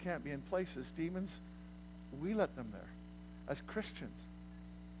demons can't be in places. Demons, we let them there as Christians.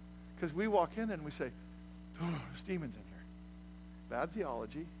 Because we walk in and we say, oh, there's demons in here. Bad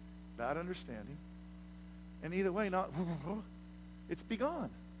theology, bad understanding. And either way, it's be gone.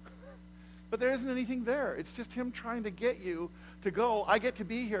 But there isn't anything there. It's just him trying to get you to go, I get to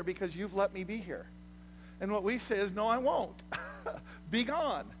be here because you've let me be here. And what we say is, no, I won't. Be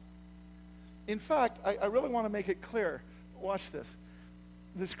gone. In fact, I really want to make it clear. Watch this.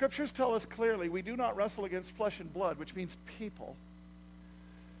 The scriptures tell us clearly we do not wrestle against flesh and blood, which means people,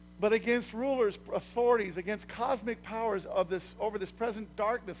 but against rulers, authorities, against cosmic powers over this present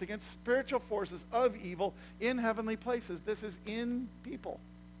darkness, against spiritual forces of evil in heavenly places. This is in people.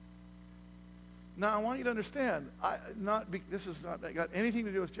 Now, I want you to understand, this has not got anything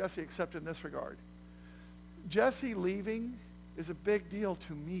to do with Jesse except in this regard. Jesse leaving is a big deal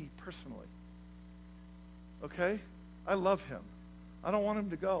to me personally. Okay? I love him. I don't want him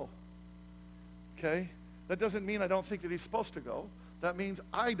to go. Okay? That doesn't mean I don't think that he's supposed to go. That means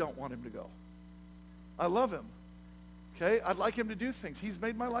I don't want him to go. I love him. Okay? I'd like him to do things. He's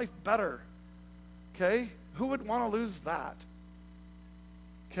made my life better. Okay? Who would want to lose that?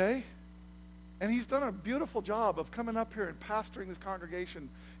 Okay? And he's done a beautiful job of coming up here and pastoring this congregation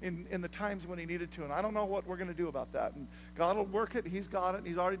in the times when he needed to. And I don't know what we're going to do about that. And God will work it. He's got it. And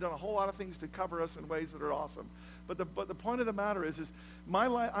he's already done a whole lot of things to cover us in ways that are awesome. But the point of the matter is my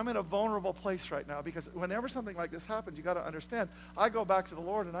life, I'm in a vulnerable place right now, because whenever something like this happens, you got to understand, I go back to the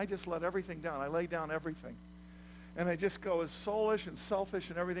Lord and I just let everything down. I lay down everything. And I just go as soulish and selfish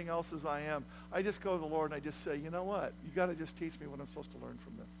and everything else as I am. I just go to the Lord and I just say, you know what? You got to just teach me what I'm supposed to learn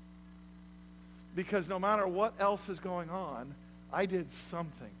from this. Because no matter what else is going on, I did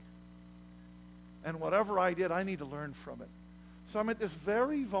something. And whatever I did, I need to learn from it. So I'm at this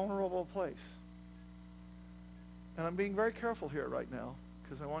very vulnerable place. And I'm being very careful here right now,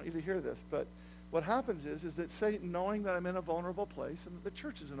 because I want you to hear this. But what happens is that Satan, knowing that I'm in a vulnerable place, and that the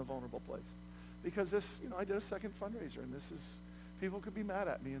church is in a vulnerable place, because this, I did a second fundraiser, and this is, people could be mad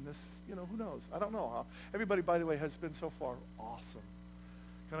at me, and this, who knows? I don't know how. Everybody, by the way, has been so far awesome.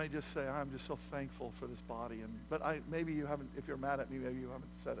 Can I just say, I'm just so thankful for this body. But maybe you haven't, if you're mad at me, maybe you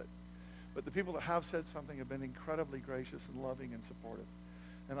haven't said it. But the people that have said something have been incredibly gracious and loving and supportive.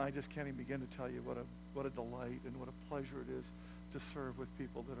 And I just can't even begin to tell you what a delight and what a pleasure it is to serve with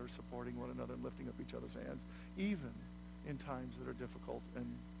people that are supporting one another and lifting up each other's hands, even in times that are difficult and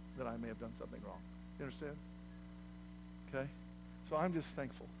that I may have done something wrong. You understand? Okay? So I'm just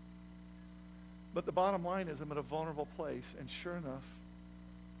thankful. But the bottom line is I'm at a vulnerable place, and sure enough,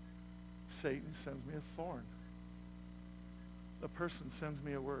 Satan sends me a thorn. The person sends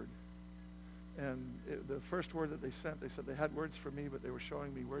me a word. And the first word that they sent, they said they had words for me, but they were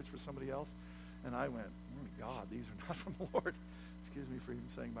showing me words for somebody else. And I went, oh my God, these are not from the Lord. Excuse me for even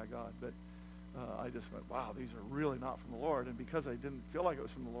saying my God. But I just went, wow, these are really not from the Lord. And because I didn't feel like it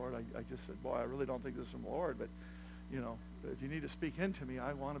was from the Lord, I just said, boy, I really don't think this is from the Lord. But, if you need to speak into me,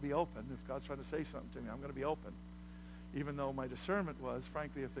 I want to be open. If God's trying to say something to me, I'm going to be open. Even though my discernment was,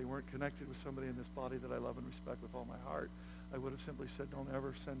 frankly, if they weren't connected with somebody in this body that I love and respect with all my heart, I would have simply said, don't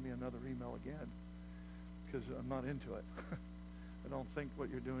ever send me another email again, because I'm not into it. I don't think what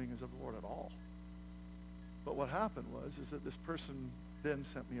you're doing is of the Lord at all. But what happened is that this person then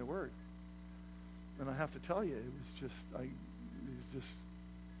sent me a word. And I have to tell you, it was just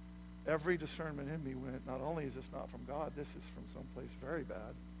every discernment in me went, not only is this not from God, this is from someplace very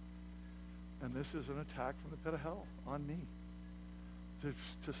bad. And this is an attack from the pit of hell on me.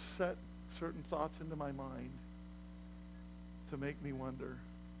 To set certain thoughts into my mind, to make me wonder,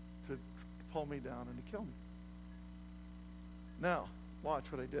 to pull me down and to kill me. Now,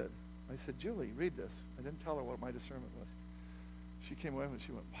 watch what I did. I said, Julie, read this. I didn't tell her what my discernment was. She came away and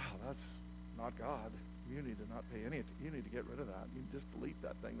she went, wow, that's not God. You need to not pay any attention. You need to get rid of that. You just delete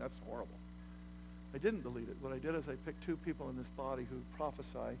that thing. That's horrible. I didn't delete it. What I did is I picked 2 people in this body who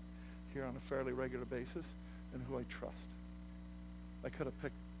prophesy here on a fairly regular basis and who I trust. I could have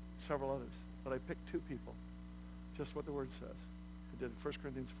picked several others, but I picked 2 people. Just what the word says. I did it, 1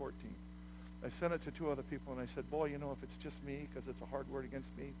 Corinthians 14. I sent it to 2 other people, and I said, boy, if it's just me, because it's a hard word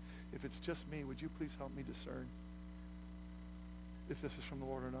against me, if it's just me, would you please help me discern if this is from the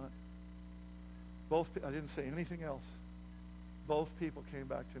Lord or not? I didn't say anything else. Both people came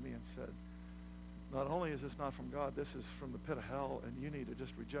back to me and said, not only is this not from God, this is from the pit of hell, and you need to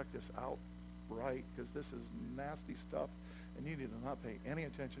just reject this outright, because this is nasty stuff, and you need to not pay any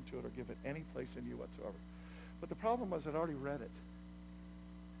attention to it or give it any place in you whatsoever. But the problem was I'd already read it.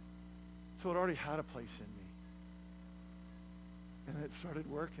 So it already had a place in me. And it started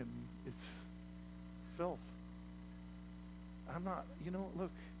working. It's filth. I'm not,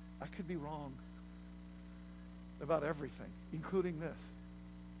 look, I could be wrong about everything, including this.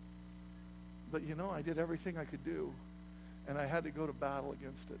 But I did everything I could do, and I had to go to battle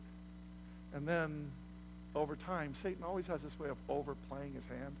against it. And then, over time, Satan always has this way of overplaying his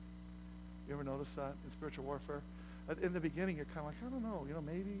hand. You ever notice that in spiritual warfare? In the beginning, you're kind of like, I don't know,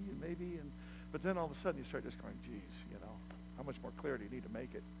 maybe, but then all of a sudden you start just going, geez, how much more clear do you need to make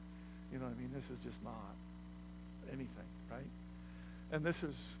it? This is just not anything, right? And this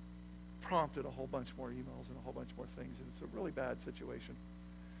has prompted a whole bunch more emails and a whole bunch more things, and it's a really bad situation.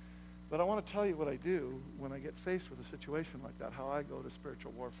 But I want to tell you what I do when I get faced with a situation like that, how I go to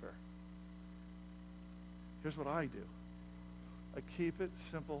spiritual warfare. Here's what I do. I keep it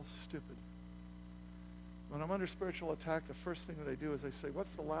simple, stupid. When I'm under spiritual attack, the first thing that I do is I say,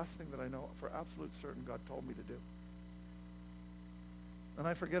 what's the last thing that I know for absolute certain God told me to do? And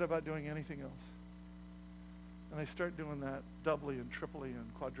I forget about doing anything else. And I start doing that doubly and triply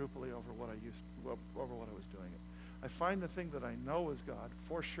and quadruply over what I was doing it. I find the thing that I know is God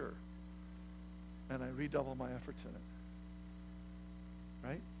for sure, and I redouble my efforts in it.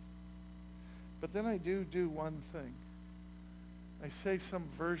 Right? But then I do one thing. I say some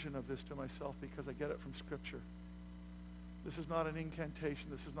version of this to myself because I get it from Scripture. This is not an incantation.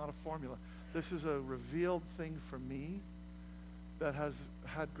 This is not a formula. This is a revealed thing for me that has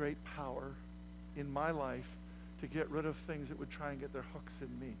had great power in my life to get rid of things that would try and get their hooks in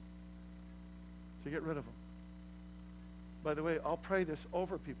me. To get rid of them. By the way, I'll pray this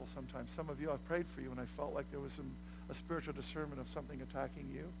over people sometimes. Some of you, I've prayed for you, and I felt like there was a spiritual discernment of something attacking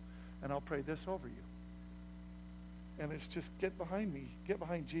you, and I'll pray this over you. And it's just, get behind me. Get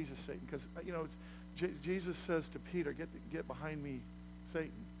behind Jesus, Satan. Because, Jesus says to Peter, get behind me,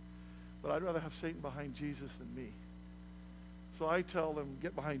 Satan. But I'd rather have Satan behind Jesus than me. So I tell them,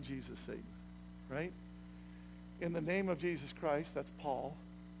 get behind Jesus, Satan. Right? In the name of Jesus Christ, that's Paul.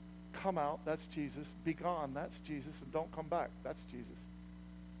 Come out, that's Jesus. Be gone, that's Jesus. And don't come back, that's Jesus.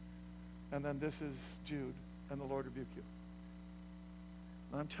 And then this is Jude, and the Lord rebuke you.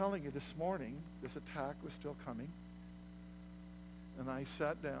 And I'm telling you, this morning, this attack was still coming. And I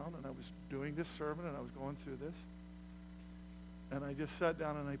sat down, and I was doing this sermon, and I was going through this. And I just sat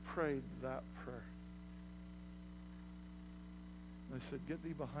down, and I prayed that prayer. I said, get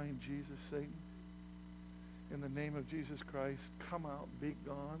thee behind Jesus, Satan. In the name of Jesus Christ, come out, be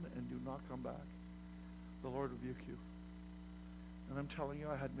gone, and do not come back. The Lord rebuke you. And I'm telling you,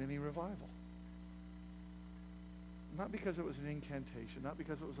 I had many revival. Not because it was an incantation, not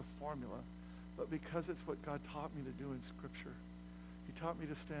because it was a formula, but because it's what God taught me to do in Scripture. He taught me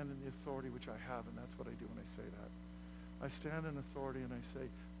to stand in the authority which I have, and that's what I do when I say that. I stand in authority and I say,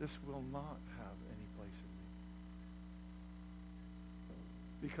 this will not have any place in me.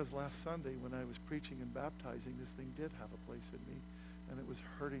 Because last Sunday when I was preaching and baptizing, this thing did have a place in me, and it was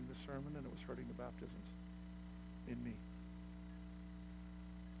hurting the sermon and it was hurting the baptisms in me.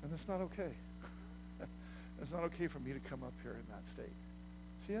 And it's not okay. It's not okay for me to come up here in that state.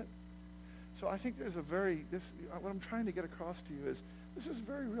 See it? So I think there's what I'm trying to get across to you is, this is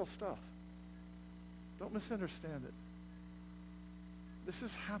very real stuff. Don't misunderstand it. This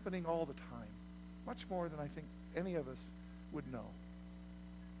is happening all the time, much more than I think any of us would know.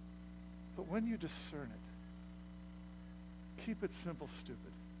 But when you discern it, keep it simple, stupid.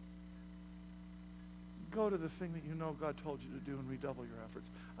 Go to the thing that you know God told you to do and redouble your efforts.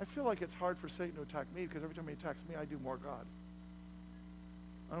 I feel like it's hard for Satan to attack me because every time he attacks me, I do more God.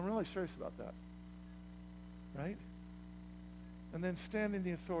 I'm really serious about that. Right? And then stand in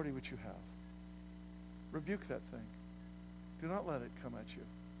the authority which you have. Rebuke that thing. Do not let it come at you.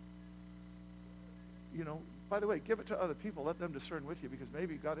 By the way, give it to other people. Let them discern with you because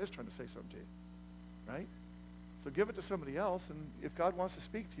maybe God is trying to say something to you. Right? So give it to somebody else, and if God wants to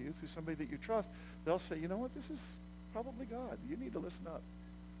speak to you through somebody that you trust, they'll say, you know what, this is probably God. You need to listen up.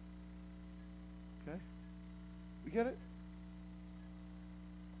 Okay? We get it?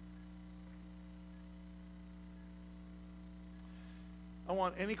 I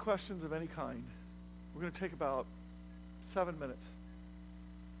want any questions of any kind. We're going to take about 7 minutes.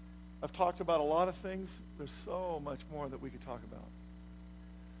 I've talked about a lot of things. There's so much more that we could talk about.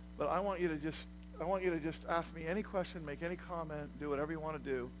 But I want you to just ask me any question, make any comment, do whatever you want to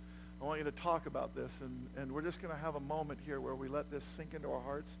do. I want you to talk about this, and we're just going to have a moment here where we let this sink into our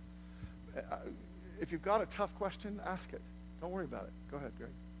hearts. If you've got a tough question, ask it. Don't worry about it. Go ahead, Greg.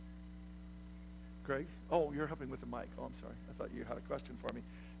 Greg? Oh, you're helping with the mic. Oh, I'm sorry. I thought you had a question for me.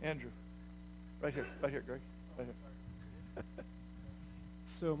 Andrew. Right here, Greg. Right here.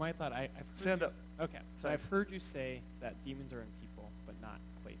 So my thought, I've heard Stand up. Okay, so Thanks. I've heard you say that demons are in people, but not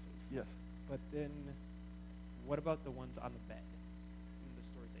places. Yes. But then, what about the ones on the bed in the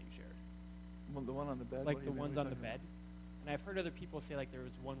stories that you shared? Well, the one on the bed? Like What do the you mean? ones What are on you the talking bed. And I've heard other people say like there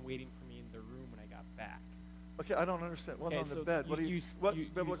was one waiting for me in the room when I got back. about? Okay, I don't understand. One Okay, on the so bed. What you- do you? you- What you-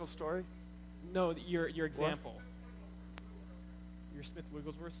 biblical you- story? No, your example. Your Smith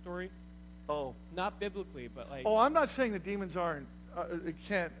Wigglesworth story. Oh. Not biblically, but like. Oh, I'm not saying the demons aren't. It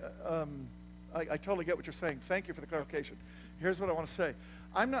can't. I totally get what you're saying. Thank you for the clarification. Here's what I want to say.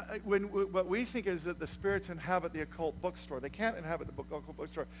 I'm not. What we think is that the spirits inhabit the occult bookstore. They can't inhabit the occult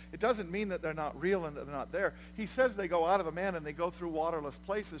bookstore. It doesn't mean that they're not real and that they're not there. He says they go out of a man and they go through waterless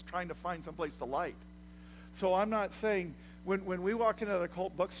places trying to find some place to light. So I'm not saying when we walk into the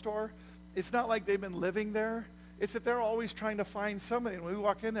occult bookstore, it's not like they've been living there. It's that they're always trying to find somebody. And when we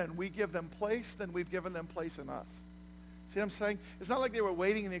walk in there and we give them place, then we've given them place in us. See what I'm saying? It's not like they were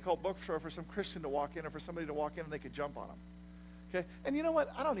waiting in the occult bookstore for some Christian to walk in or for somebody to walk in and they could jump on them. Okay? And you know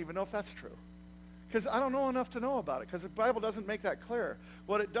what? I don't even know if that's true. Because I don't know enough to know about it, because the Bible doesn't make that clear.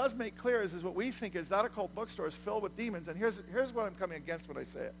 What it does make clear is what we think is that occult bookstore is filled with demons, and here's what I'm coming against when I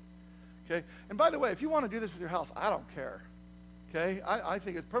say it. Okay? And by the way, if you want to do this with your house, I don't care. Okay? I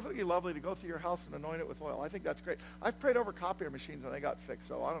think it's perfectly lovely to go through your house and anoint it with oil. I think that's great. I've prayed over copier machines and they got fixed,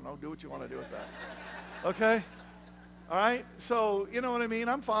 so I don't know. Do what you want to do with that. Okay? All right? So, you know what I mean?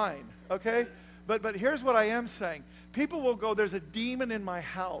 I'm fine. Okay? But here's what I am saying. People will go, there's a demon in my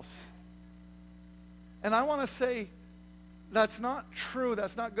house. And I want to say, that's not true.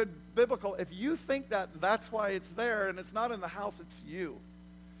 That's not good biblical. If you think that that's why it's there and it's not in the house, it's you.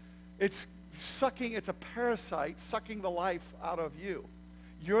 It's a parasite sucking the life out of you.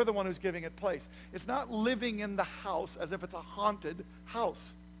 You're the one who's giving it place. It's not living in the house as if it's a haunted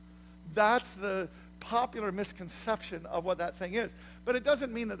house. That's the popular misconception of what that thing is. But it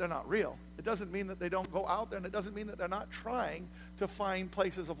doesn't mean that they're not real. It doesn't mean that they don't go out there, and it doesn't mean that they're not trying to find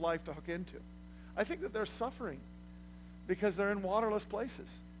places of life to hook into. I think that they're suffering because they're in waterless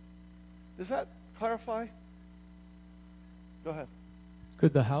places. Does that clarify? Go ahead.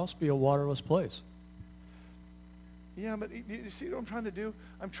 Could the house be a waterless place? Yeah, but you see what I'm trying to do?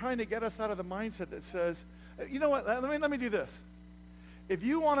 I'm trying to get us out of the mindset that says, you know what, let me do this. If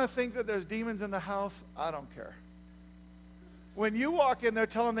you want to think that there's demons in the house, I don't care. When you walk in there,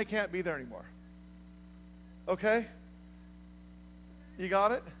 tell them they can't be there anymore. Okay? You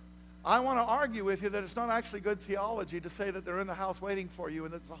got it? I want to argue with you that it's not actually good theology to say that they're in the house waiting for you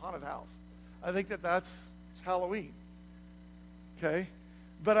and that it's a haunted house. I think that that's Halloween. Okay?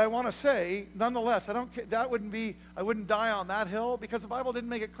 But I want to say, nonetheless, I wouldn't die on that hill because the Bible didn't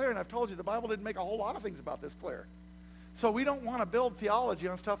make it clear. And I've told you, the Bible didn't make a whole lot of things about this clear. So we don't want to build theology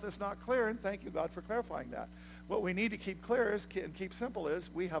on stuff that's not clear, and thank you, God, for clarifying that. What we need to keep clear is, and keep simple is,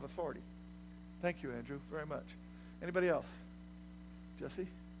 we have authority. Thank you, Andrew, very much. Anybody else? Jesse?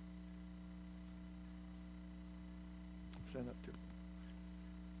 Stand up, too.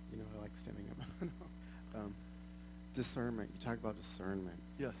 You know, I like standing up. Discernment. You talk about discernment.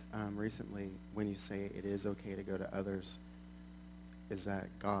 Yes. Recently, when you say it is okay to go to others, is that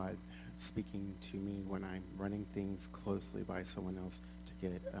God speaking to me when I'm running things closely by someone else to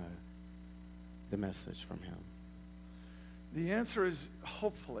get the message from him? The answer is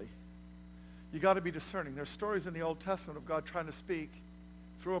hopefully. You got to be discerning. There's stories in the Old Testament of God trying to speak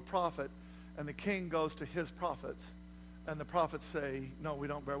through a prophet, and the king goes to his prophets, and the prophets say, no, we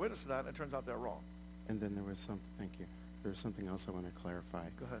don't bear witness to that, and it turns out they're wrong. And then there was something, thank you. There was something else I want to clarify.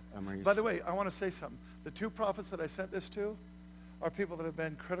 Go ahead. By the way, I want to say something. The two prophets that I sent this to are people that have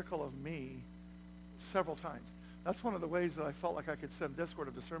been critical of me several times. That's one of the ways that I felt like I could send this word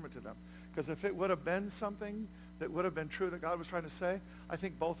of discernment to them. Because if it would have been something that would have been true that God was trying to say, I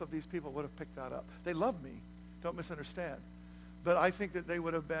think both of these people would have picked that up. They love me. Don't misunderstand. But I think that they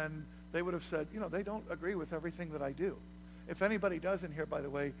would have said, you know, they don't agree with everything that I do. If anybody does in here, by the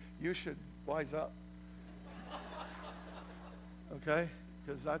way, you should wise up. Okay?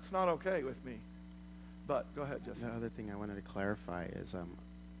 Because that's not okay with me. But go ahead, Jesse. The other thing I wanted to clarify is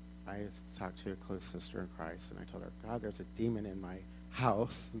I talked to a close sister in Christ, and I told her, God, there's a demon in my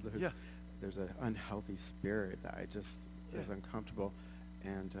house. There's an unhealthy spirit that I just is uncomfortable.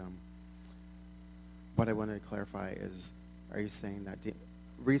 And what I wanted to clarify is, are you saying that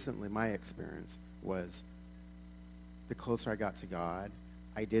recently my experience was the closer I got to God,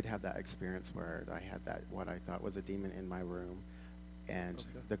 I did have that experience where I had that, what I thought was a demon in my room. And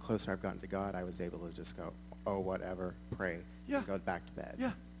the closer I've gotten to God, I was able to just go, oh, whatever, pray, and go back to bed.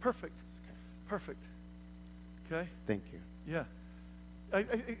 Yeah, perfect. Okay. Perfect. Okay? Thank you. Yeah.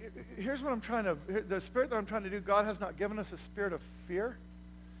 Here's what I'm trying to, the spirit that I'm trying to do, God has not given us a spirit of fear,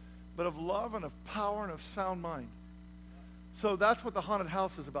 but of love and of power and of sound mind. So that's what the haunted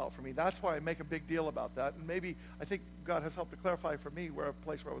house is about for me. That's why I make a big deal about that. And maybe I think God has helped to clarify for me a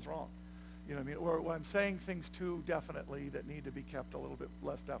place where I was wrong. You know what I mean? Or when I'm saying things too definitely that need to be kept a little bit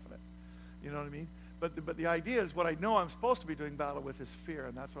less definite. You know what I mean? But the idea is what I know I'm supposed to be doing battle with is fear,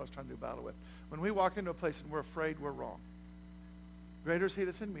 and that's what I was trying to do battle with. When we walk into a place and we're afraid, we're wrong. Greater is he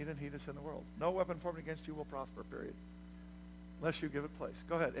that's in me than he that's in the world. No weapon formed against you will prosper, period. Unless you give it place.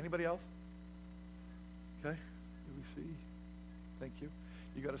 Go ahead. Anybody else? Okay. Do we see? Thank you.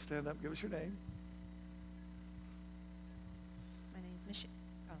 You got to stand up. Give us your name.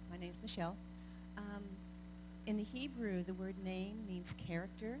 My name's Michelle. In the Hebrew, the word name means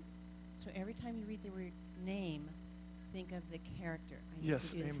character. So every time you read the word name, think of the character. I need to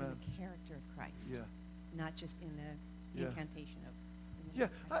do this in the character of Christ. Yeah. Not just in the incantation of the name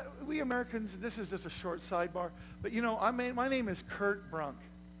of Christ. We Americans, this is just a short sidebar, but you know, my name is Kurt Brunk.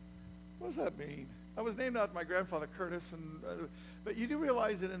 What does that mean? I was named after my grandfather, Curtis, but you do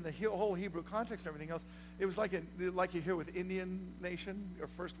realize that in the whole Hebrew context and everything else, it was like you hear with Indian nation or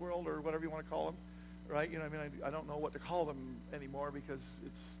First World or whatever you want to call them, right? You know, I mean, I don't know what to call them anymore because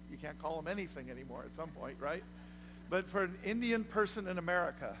you can't call them anything anymore at some point, right? But for an Indian person in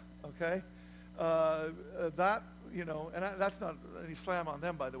America, okay, that, you know, and that's not any slam on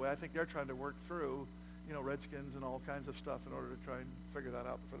them, by the way. I think they're trying to work through, you know, Redskins and all kinds of stuff in order to try and figure that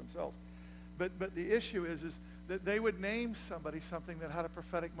out for themselves. But the issue is that they would name somebody something that had a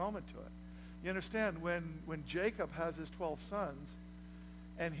prophetic moment to it. You understand, when Jacob has his 12 sons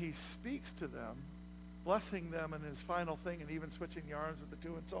and he speaks to them, blessing them in his final thing and even switching the arms with the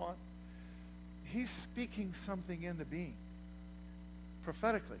two and so on, he's speaking something into being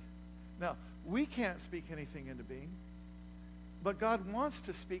prophetically. Now, we can't speak anything into being, but God wants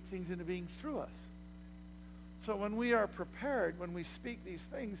to speak things into being through us. So when we are prepared, when we speak these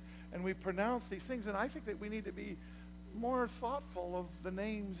things and we pronounce these things, and I think that we need to be more thoughtful of the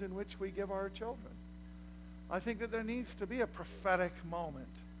names in which we give our children. I think that there needs to be a prophetic moment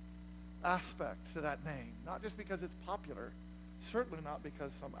aspect to that name, not just because it's popular, certainly not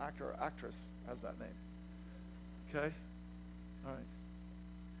because some actor or actress has that name. Okay? All right.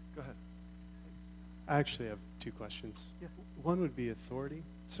 Go ahead. I actually have two questions. Yeah. One would be authority.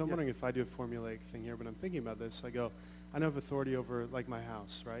 So I'm wondering if I do a formulaic thing here, but I'm thinking about this. I go, I don't have authority over, like, my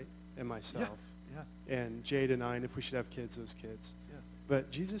house, right? And myself. Yeah. And Jade and I, and if we should have kids, those kids. Yeah. But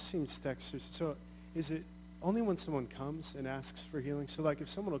Jesus seems dexterous. So is it only when someone comes and asks for healing? So, like, if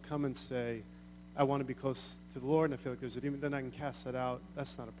someone will come and say, I want to be close to the Lord, and I feel like there's a demon, then I can cast that out.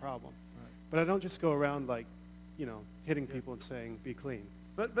 That's not a problem. Right. But I don't just go around, like, you know, hitting people and saying, be clean.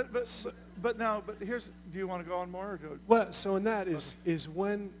 But here's, do you want to go on more? Or Well, so in that is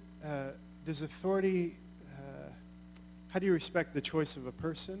when, does authority, how do you respect the choice of a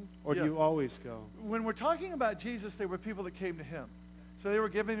person? Or do you always go? When we're talking about Jesus, they were people that came to him. So they were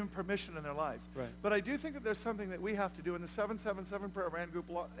giving him permission in their lives. Right. But I do think that there's something that we have to do, and the 777 prayer of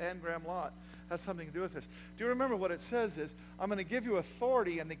Angram Lot has something to do with this. Do you remember what it says is, I'm going to give you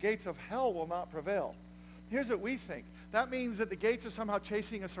authority and the gates of hell will not prevail. Here's what we think. That means that the gates are somehow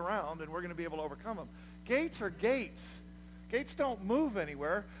chasing us around and we're going to be able to overcome them. Gates are gates. Gates don't move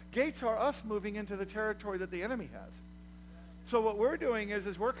anywhere. Gates are us moving into the territory that the enemy has. So what we're doing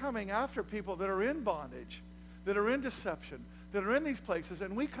is we're coming after people that are in bondage, that are in deception, that are in these places,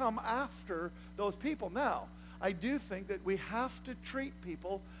 and we come after those people. Now, I do think that we have to treat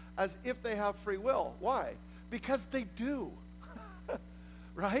people as if they have free will. Why? Because they do.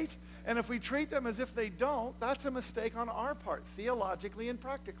 Right? And if we treat them as if they don't, that's a mistake on our part, theologically and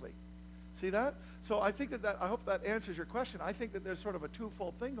practically. See that? So I think that I hope that answers your question. I think that there's sort of a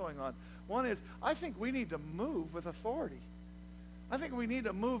twofold thing going on. One is, I think we need to move with authority. I think we need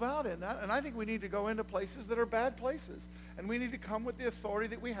to move out in that, and I think we need to go into places that are bad places. And we need to come with the authority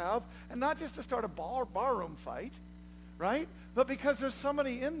that we have, and not just to start a barroom fight, right? But because there's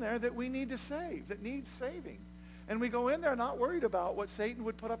somebody in there that we need to save, that needs saving. And we go in there not worried about what Satan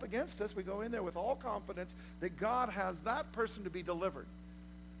would put up against us. We go in there with all confidence that God has that person to be delivered.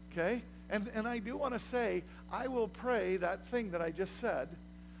 Okay? And I do want to say, I will pray that thing that I just said.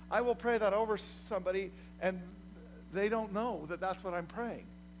 I will pray that over somebody, and they don't know that that's what I'm praying.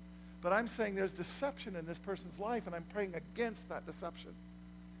 But I'm saying there's deception in this person's life, and I'm praying against that deception.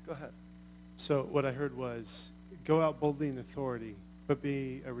 Go ahead. So what I heard was, go out boldly in authority, but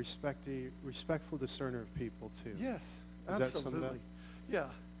be a respectful discerner of people too. Yes, Does that sum it up? absolutely. Yeah.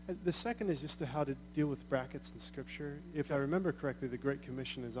 And the second is just how to deal with brackets in Scripture. If I remember correctly, the Great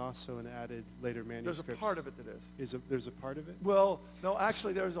Commission is also an added later manuscript. There's a part of it that is. There's a part of it? Well, no,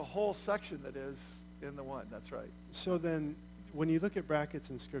 actually, there's a whole section that is in the one. That's right. So then, when you look at brackets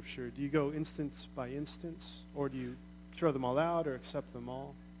in Scripture, do you go instance by instance, or do you throw them all out or accept them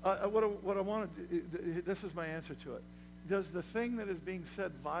all? What I want to do, this is my answer to it. Does the thing that is being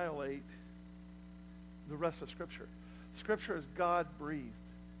said violate the rest of Scripture? Scripture is God-breathed.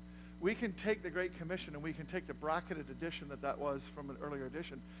 We can take the Great Commission and we can take the bracketed edition that was from an earlier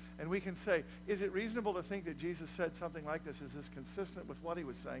edition, and we can say, is it reasonable to think that Jesus said something like this? Is this consistent with what he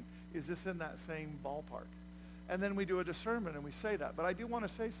was saying? Is this in that same ballpark? And then we do a discernment and we say that. But I do want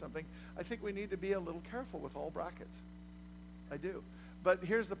to say something. I think we need to be a little careful with all brackets. I do. But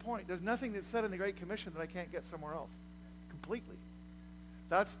here's the point. There's nothing that's said in the Great Commission that I can't get somewhere else. Completely.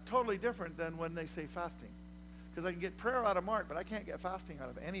 That's totally different than when they say fasting. Because I can get prayer out of Mark, but I can't get fasting out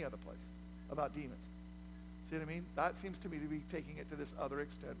of any other place about demons. See what I mean? That seems to me to be taking it to this other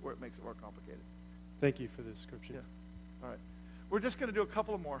extent where it makes it more complicated. Thank you for the description. Yeah. All right. We're just going to do a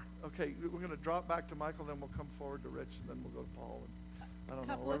couple of more. Okay, we're going to drop back to Michael, then we'll come forward to Rich, and then we'll go to Paul. I don't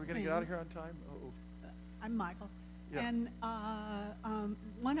know. Couple Are of we going to get out of here on things. time? Oh, I'm Michael. Yeah. And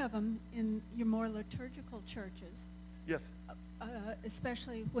one of them, in your more liturgical churches, yes.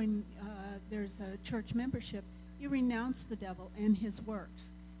 especially when there's a church membership, you renounce the devil and his works.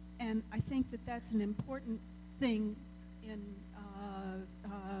 And I think that that's an important thing in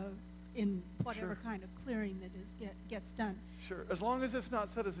whatever Sure. kind of clearing that gets done. Sure. As long as it's not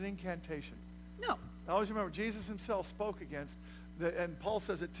said as an incantation. No. I always remember Jesus himself spoke against, and Paul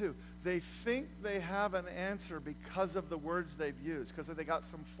says it too, they think they have an answer because of the words they've used, because they got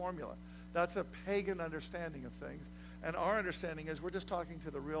some formula. That's a pagan understanding of things. And our understanding is we're just talking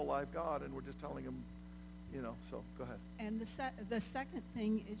to the real live God, and we're just telling him, so go ahead. And the second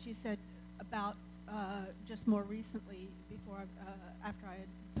thing is you said about just more recently, after I had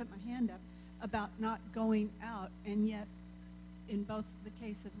put my hand up, about not going out, and yet in both the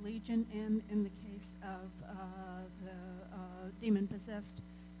case of Legion and in the case of the demon-possessed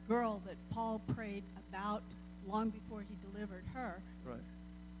girl that Paul prayed about long before he delivered her. Right.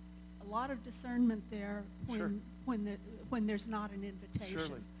 A lot of discernment there Sure. when there's not an invitation.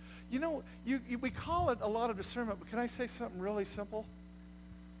 Surely. We call it a lot of discernment, but can I say something really simple?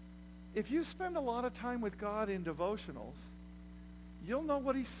 If you spend a lot of time with God in devotionals, you'll know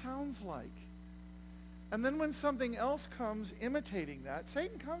what he sounds like. And then when something else comes imitating that,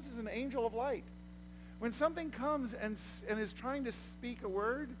 Satan comes as an angel of light. When something comes and is trying to speak a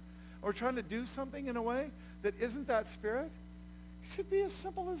word or trying to do something in a way that isn't that spirit, it should be as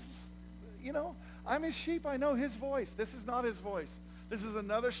simple as, I'm his sheep, I know his voice. This is not his voice. This is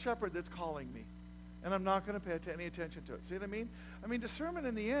another shepherd that's calling me. And I'm not going to pay any attention to it. See what I mean? I mean, discernment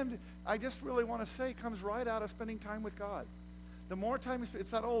in the end, I just really want to say, comes right out of spending time with God. The more time you spend,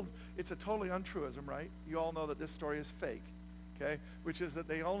 it's a totally untruism, right? You all know that this story is fake, okay? Which is that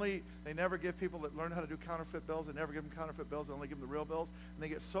they never give people that learn how to do counterfeit bills, they never give them counterfeit bills, they only give them the real bills. And they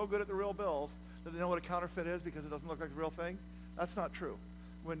get so good at the real bills that they know what a counterfeit is because it doesn't look like the real thing. That's not true.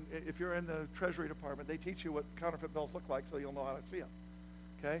 If you're in the Treasury Department, they teach you what counterfeit bills look like so you'll know how to see them,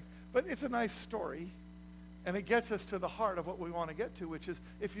 okay? But it's a nice story, and it gets us to the heart of what we want to get to, which is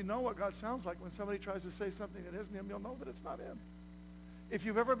if you know what God sounds like, when somebody tries to say something that isn't him, you'll know that it's not him. If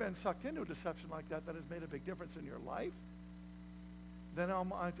you've ever been sucked into a deception like that has made a big difference in your life, then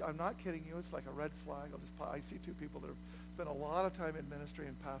I'm not kidding you. It's like a red flag. I see two people that have spent a lot of time in ministry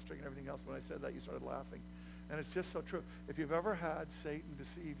and pastoring and everything else. When I said that, you started laughing. And it's just so true. If you've ever had Satan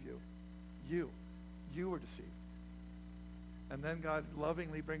deceive you were deceived. And then God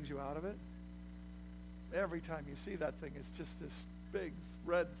lovingly brings you out of it. Every time you see that thing, it's just this big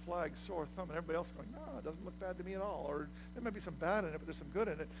red flag, sore thumb, and everybody else going, no, it doesn't look bad to me at all. Or there might be some bad in it, but there's some good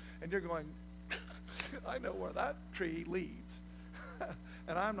in it. And you're going, I know where that tree leads.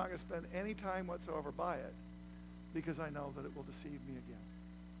 And I'm not going to spend any time whatsoever by it because I know that it will deceive me again.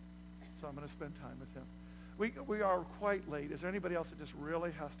 So I'm going to spend time with him. We are quite late. Is there anybody else that just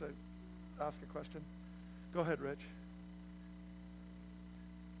really has to ask a question? Go ahead, Rich.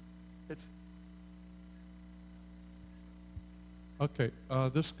 Okay,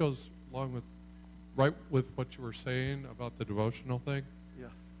 this goes along right with what you were saying about the devotional thing. Yeah.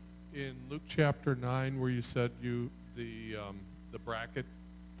 In Luke chapter 9, where you said the bracket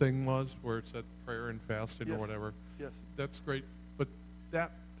thing was, where it said prayer and fasting Yes. or whatever. Yes. That's great, but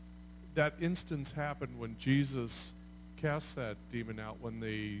that instance happened when Jesus cast that demon out when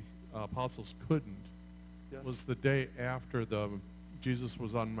the apostles couldn't. Yes. Was the day after Jesus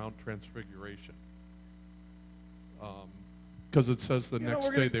was on Mount Transfiguration. Because it says the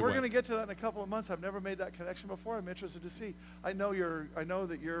next day they went. We're going to get to that in a couple of months. I've never made that connection before. I'm interested to see. I know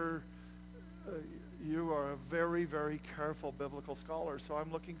that you are a very, very careful biblical scholar. So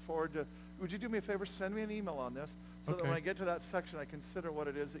I'm looking forward to. Would you do me a favor? Send me an email on this, so that when I get to that section, I consider what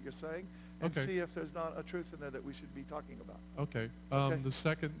it is that you're saying and see if there's not a truth in there that we should be talking about. Okay.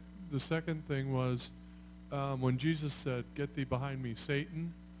 The second thing was when Jesus said, "Get thee behind me,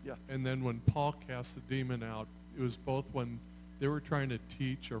 Satan." Yeah. And then when Paul cast the demon out, it was both when they were trying to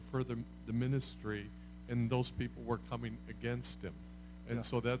teach or further the ministry, and those people were coming against him. And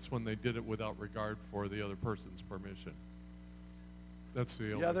so that's when they did it without regard for the other person's permission. That's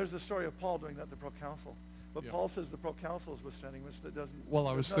the only. Yeah, there's the story of Paul doing that at the proconsul. But Paul says the proconsul is withstanding, which it doesn't. Well,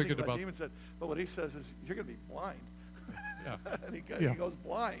 I was thinking about. Demon said, but what he says is, you're going to be blind. Yeah. And he goes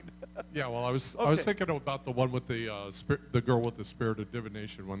blind. Yeah. Well, I was thinking about the one with the girl with the spirit of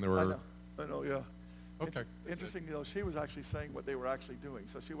divination when they were. I know. Yeah. Okay. Interesting, she was actually saying what they were actually doing.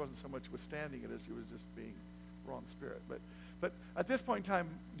 So she wasn't so much withstanding it as she was just being wrong spirit. But at this point in time,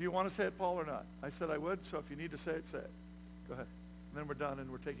 do you want to say it, Paul, or not? I said I would, so if you need to say it, say it. Go ahead. And then we're done,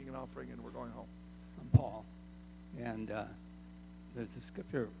 and we're taking an offering, and we're going home. I'm Paul. And there's a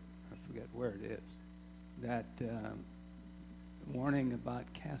scripture, I forget where it is, that warning about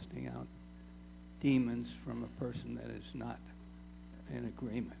casting out demons from a person that is not in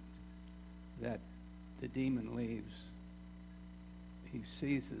agreement, that the demon leaves, he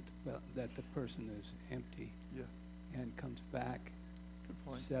sees that the person is empty, and comes back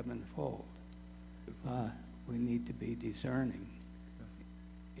sevenfold. We need to be discerning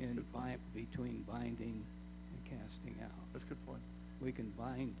between binding and casting out. That's a good point. We can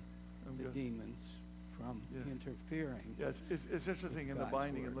bind the demons from interfering. Yeah, it's interesting in the God's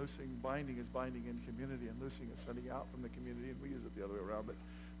binding word. and loosing. Binding is binding in community, and loosing is sending out from the community, and we use it the other way around. But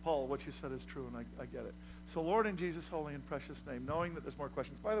Paul, what you said is true, and I get it. So Lord, in Jesus' holy and precious name, knowing that there's more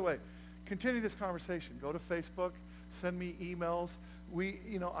questions. By the way, continue this conversation. Go to Facebook, send me emails.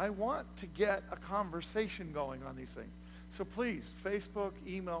 I want to get a conversation going on these things. So please, Facebook,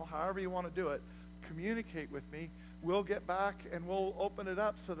 email, however you want to do it, communicate with me. We'll get back and we'll open it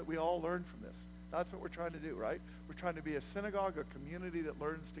up so that we all learn from this. That's what we're trying to do, right? We're trying to be a synagogue, a community that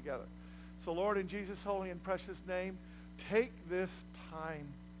learns together. So Lord, in Jesus' holy and precious name, take this time.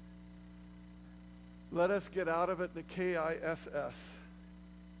 Let us get out of it the KISS.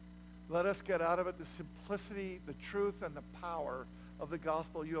 Let us get out of it the simplicity, the truth, and the power of the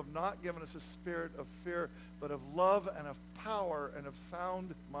gospel. You have not given us a spirit of fear, but of love and of power and of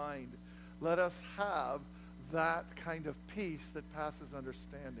sound mind. Let us have that kind of peace that passes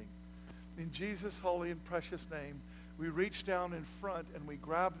understanding. In Jesus' holy and precious name, we reach down in front and we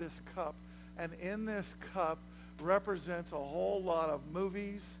grab this cup, and in this cup represents a whole lot of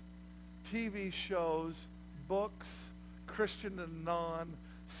movies, TV shows, books, Christian and non,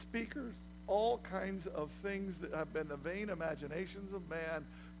 speakers, all kinds of things that have been the vain imaginations of man,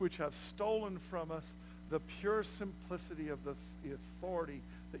 which have stolen from us the pure simplicity of the authority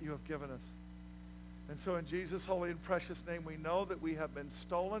that you have given us. And so in Jesus' holy and precious name, we know that we have been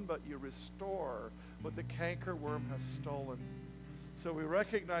stolen, but you restore what the cankerworm has stolen. So we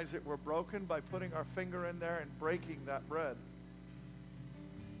recognize that we're broken by putting our finger in there and breaking that bread.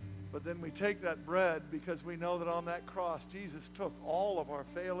 But then we take that bread because we know that on that cross, Jesus took all of our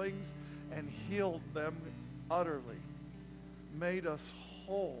failings and healed them utterly, made us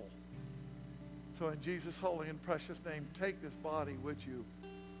whole. So in Jesus' holy and precious name, take this body, would you,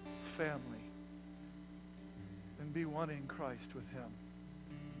 family, and be one in Christ with him.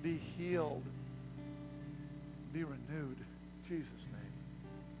 Be healed. Be renewed. In Jesus' name.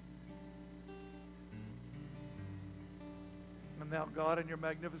 And now, God, in your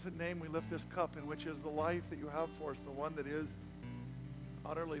magnificent name, we lift this cup in which is the life that you have for us, the one that is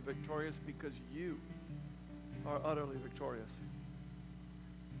utterly victorious because you are utterly victorious.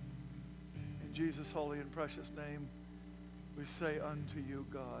 In Jesus' holy and precious name, we say unto you,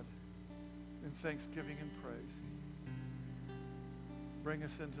 God, in thanksgiving and praise, bring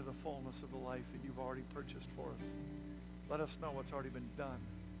us into the fullness of the life that you've already purchased for us. Let us know what's already been done,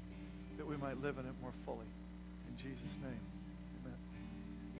 that we might live in it more fully. In Jesus' name.